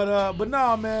 But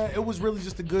nah, man, it was really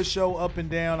just a good show up and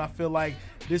down. I feel like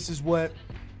this is what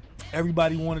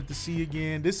everybody wanted to see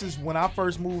again. This is when I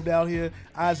first moved out here.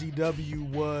 IZW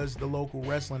was the local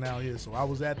wrestling out here, so I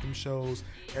was at them shows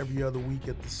every other week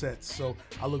at the sets. So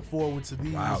I look forward to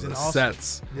these. Wow, the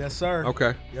sets. Yes, sir.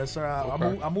 Okay. Yes, sir.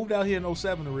 I moved out here in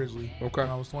 07 originally. Okay.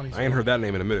 When I was 20. I ain't heard that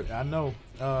name in a minute. I know.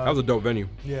 That was a dope venue.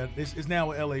 Yeah, it's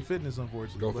now a LA Fitness,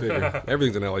 unfortunately. Go figure.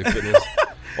 Everything's in LA Fitness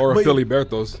or a Philly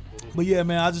Bertos. But yeah,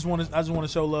 man, I just want to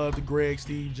show love to Greg,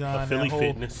 Steve, John, Philly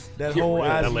Fitness, that whole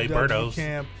LA IZW Bertos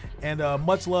camp, and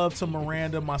much love to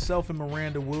Miranda. Myself and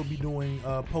Miranda will be doing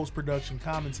post-production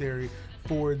commentary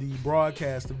for the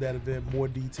broadcast of that event. More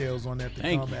details on that to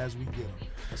come as we get them.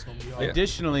 That's gonna be all.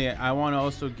 Additionally, I want to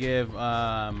also give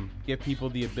people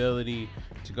the ability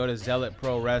to go to Zealot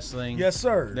Pro Wrestling. Yes,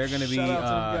 sir. They're going to be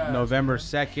November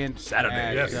 2nd.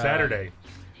 Saturday. Saturday.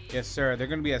 Yes, sir. They're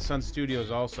going to be at Sun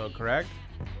Studios also, correct?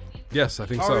 Yes, I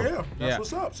think so. Yeah, that's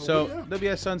what's up. So they'll be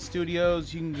at Sun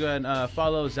Studios. You can go and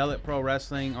follow Zealot Pro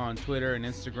Wrestling on Twitter and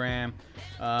Instagram.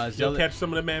 You'll catch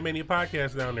some of the Mad Mania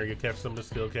podcasts down there. You'll catch some of the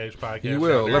Steel Cage podcasts. You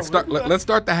will. Let's start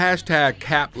the hashtag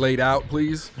Cap laid out,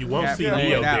 please. You won't see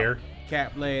Neo there.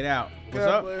 Cap laid out. What's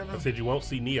up? I said you won't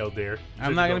see Neo there.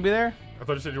 I'm not going to be there? I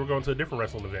thought you said you were going to a different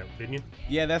wrestling event, didn't you?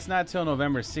 Yeah, that's not till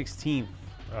November 16th.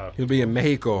 He'll be in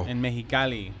Mexico. In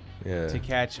Mexicali. Yeah. To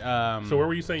catch. So where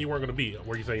were you saying you weren't going to be? Where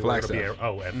were you saying you weren't going to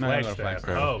be? At Flagstaff.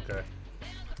 Oh, okay.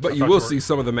 But you will see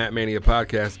some of the Matt Mania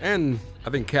podcast, and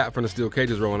I think Cat from the Steel Cage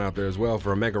is rolling out there as well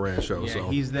for a Mega Ran show. Yeah, so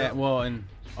he's that. Well,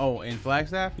 in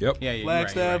Flagstaff. Yep. Yeah.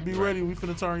 Flagstaff, be ready. We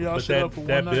finna turn y'all shit up for one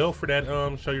night. That bill for that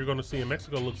show you're going to see in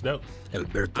Mexico looks dope.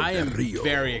 I am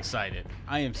very excited.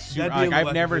 I am super.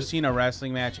 I've never seen a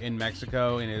wrestling match in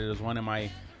Mexico, and it is one of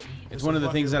my. It's one of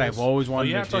the things that I've always wanted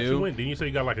to do. I thought you went. Didn't you say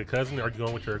you got like a cousin? Are you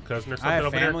going with your cousin or something? I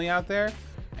have family out there,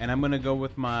 and I'm gonna go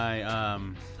with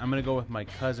my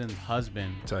cousin's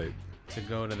husband. Type. To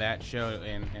go to that show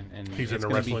and he's into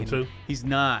wrestling too. He's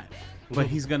not, but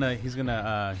he's gonna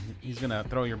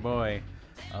throw your boy,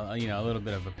 a little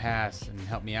bit of a pass and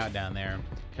help me out down there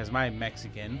because my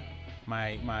Mexican,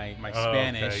 my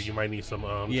Spanish. Okay. You might need some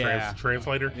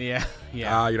translator. Yeah.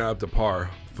 You're not up to par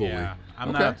fully. Yeah,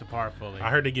 I'm not up to par fully. I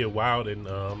heard they get wild at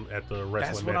the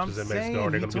wrestling matches in Mexico.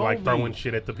 They're gonna be like throwing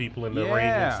shit at the people in the ring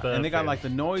and stuff. And they got like the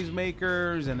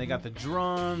noisemakers, and they got the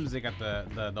drums, they got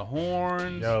the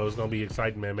horns. Yo, it's gonna be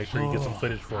exciting, man. Make sure you get some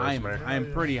footage for us, man.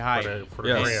 I'm pretty hyped for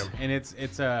the gram. And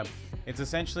it's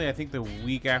essentially I think the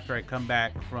week after I come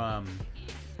back from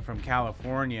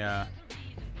California.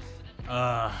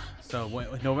 So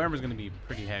November's gonna be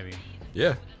pretty heavy.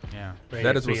 Yeah. Yeah. Man,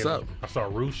 that is what's up. I saw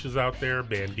Roosh is out there,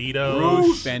 Bandito.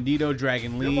 Bandito,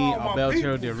 Dragon Lee,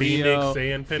 Alberto Del Rio,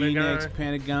 Phoenix,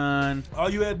 Pentagon. All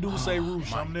you had to do was say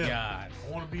Roosh. I'm there. God.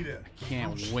 I want to be there. I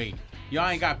can't wait. Y'all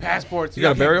ain't got passports. You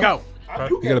got a burial? Go.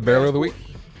 You got a burial of the week?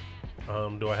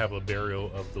 Do I have a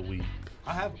burial of the week?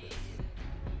 I have.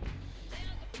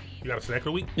 You got a snack of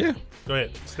the week? Yeah. Go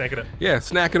ahead. Snack it up. Yeah,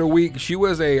 snack of the week. She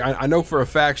was I know for a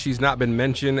fact she's not been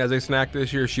mentioned as a snack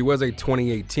this year. She was a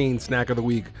 2018 snack of the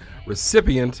week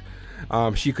recipient.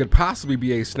 She could possibly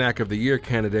be a snack of the year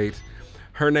candidate.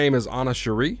 Her name is Anna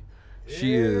Cherie.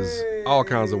 She is all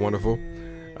kinds of wonderful.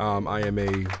 I am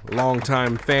a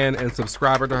longtime fan and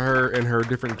subscriber to her and her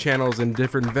different channels and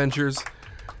different ventures.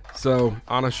 So,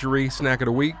 Anna Cherie, snack of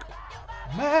the week.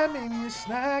 Mad Mania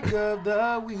snack of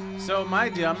the week. So my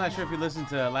deal, I'm not sure if you listened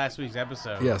to last week's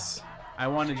episode. Yes. I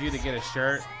wanted you to get a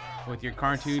shirt with your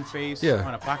cartoon face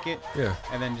on a pocket. Yeah.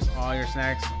 And then just all your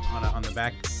snacks on the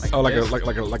back. Like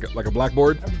a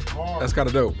blackboard? That's kind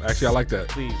of dope. Actually, I like that.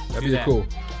 Please. That'd be cool.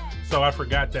 So I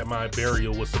forgot that my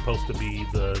burial was supposed to be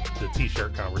the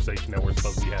t-shirt conversation that we're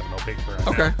supposed to be having on Patreon.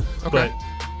 Okay. Now. Okay.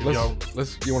 But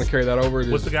you want to carry that over?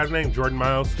 What's the guy's name? Jordan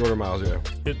Miles? Jordan Miles, yeah.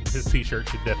 His t-shirt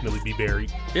should definitely be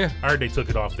buried. Yeah. I heard they took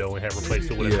it off, though, and have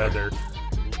replaced it with another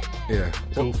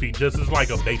goofy, just as like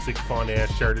a basic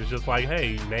fun-ass shirt. It's just like,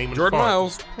 hey, name and Jordan font.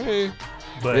 Miles. Hey.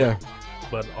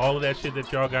 But all of that shit that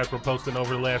y'all guys were posting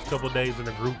over the last couple of days in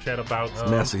the group chat about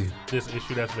messy. This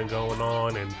issue that's been going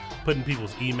on and putting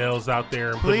people's emails out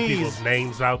there and putting people's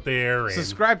names out there. And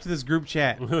subscribe to this group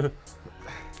chat.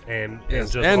 and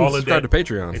just all of subscribe that, to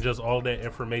Patreon. And just all that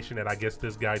information that I guess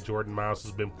this guy Jordan Miles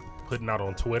has been putting out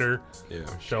on Twitter,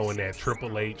 showing that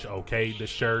Triple H okayed the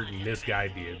shirt and this guy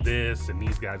did this and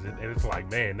these guys, and it's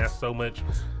like, man, that's so much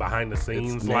behind the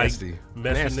scenes like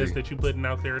messiness that you putting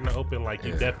out there in the open. Like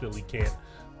you definitely can't.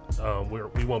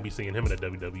 We won't be seeing him in a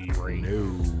WWE ring.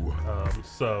 No.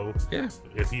 So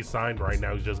if he's signed right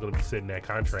now, he's just going to be sitting that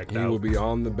contract out. He will be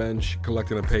on the bench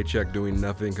collecting a paycheck, doing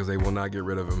nothing because they will not get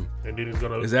rid of him. And then he's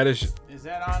going to. Is that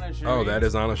Anna Shuri? Oh, that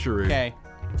is Anna Shuri. Okay.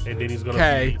 And then he's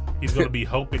gonna be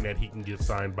hoping that he can get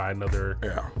signed by another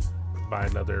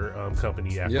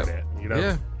company after that. You know.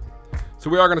 Yeah. So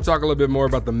we are going to talk a little bit more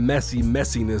about the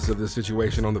messiness of this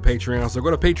situation on the Patreon. So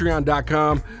go to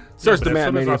patreon.com, search the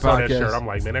Matt Mania Podcast. That shirt, I'm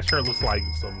like, man, that shirt looks like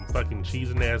some fucking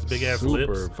cheesing ass, big ass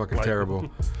lips. Super fucking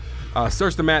terrible.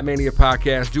 Search the Matt Mania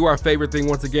Podcast. Do our favorite thing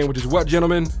once again, which is what,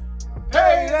 gentlemen?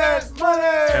 Pay that money.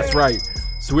 That's right.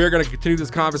 So we are going to continue this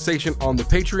conversation on the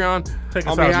Patreon. Take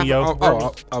us out, Neo.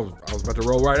 I was about to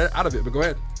roll right out of it, but go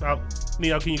ahead.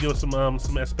 Neo, can you give us some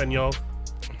Espanol?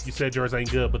 You said yours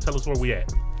ain't good, but tell us where we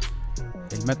at.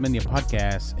 El Matt Mania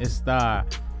Podcast está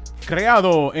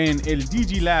creado en el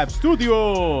DG Lab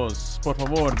Studios. Por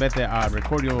favor, vete a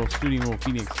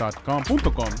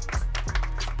recordiostudioPhoenix.com.com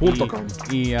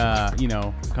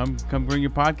come bring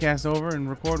your podcast over and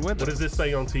record with us. What does it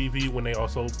say on TV when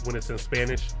it's in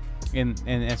Spanish? In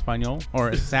Espanol?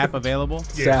 Or is SAP available?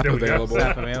 SAP available.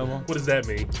 SAP available. What does that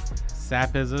mean?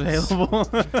 SAP is available.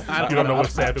 You don't know what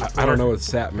SAP is for? I don't know what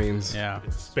SAP means. Yeah.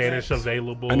 Spanish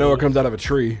available. I know it comes out of a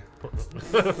tree.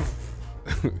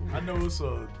 I know it's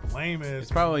a lame ass.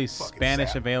 It's probably Spanish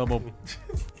SAP. Available.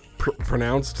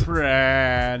 Pronounced.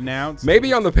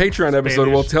 Maybe on the Patreon episode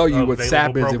we'll tell you what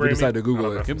SAP is if we decide to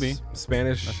Google it. Could be.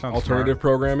 Spanish alternative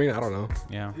programming. I don't know.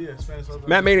 Yeah. Spanish.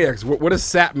 Matt Maniacs, what does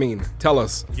SAP mean? Tell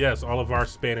us. Yes, all of our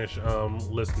Spanish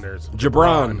listeners.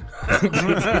 Jabron.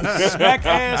 Smack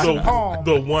ass and palm.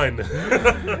 The one.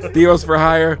 Theos for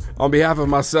hire. On behalf of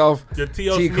myself,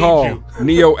 T. Call,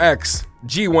 Neo X,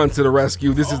 G1 to the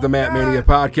rescue. This is the Matt Mania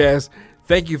Podcast.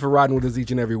 Thank you for riding with us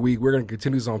each and every week. We're going to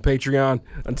continue this on Patreon.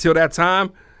 Until that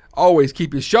time, always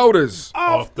keep your shoulders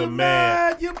off the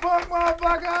mat, you punk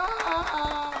motherfucker.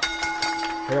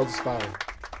 Harold's is fine.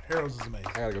 Harold's is amazing.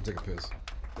 I got to go take a piss.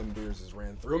 Them beers just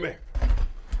ran through me.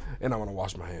 And I want to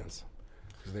wash my hands.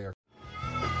 Because they are.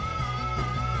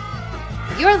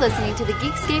 You're listening to the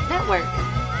Geekscape Network.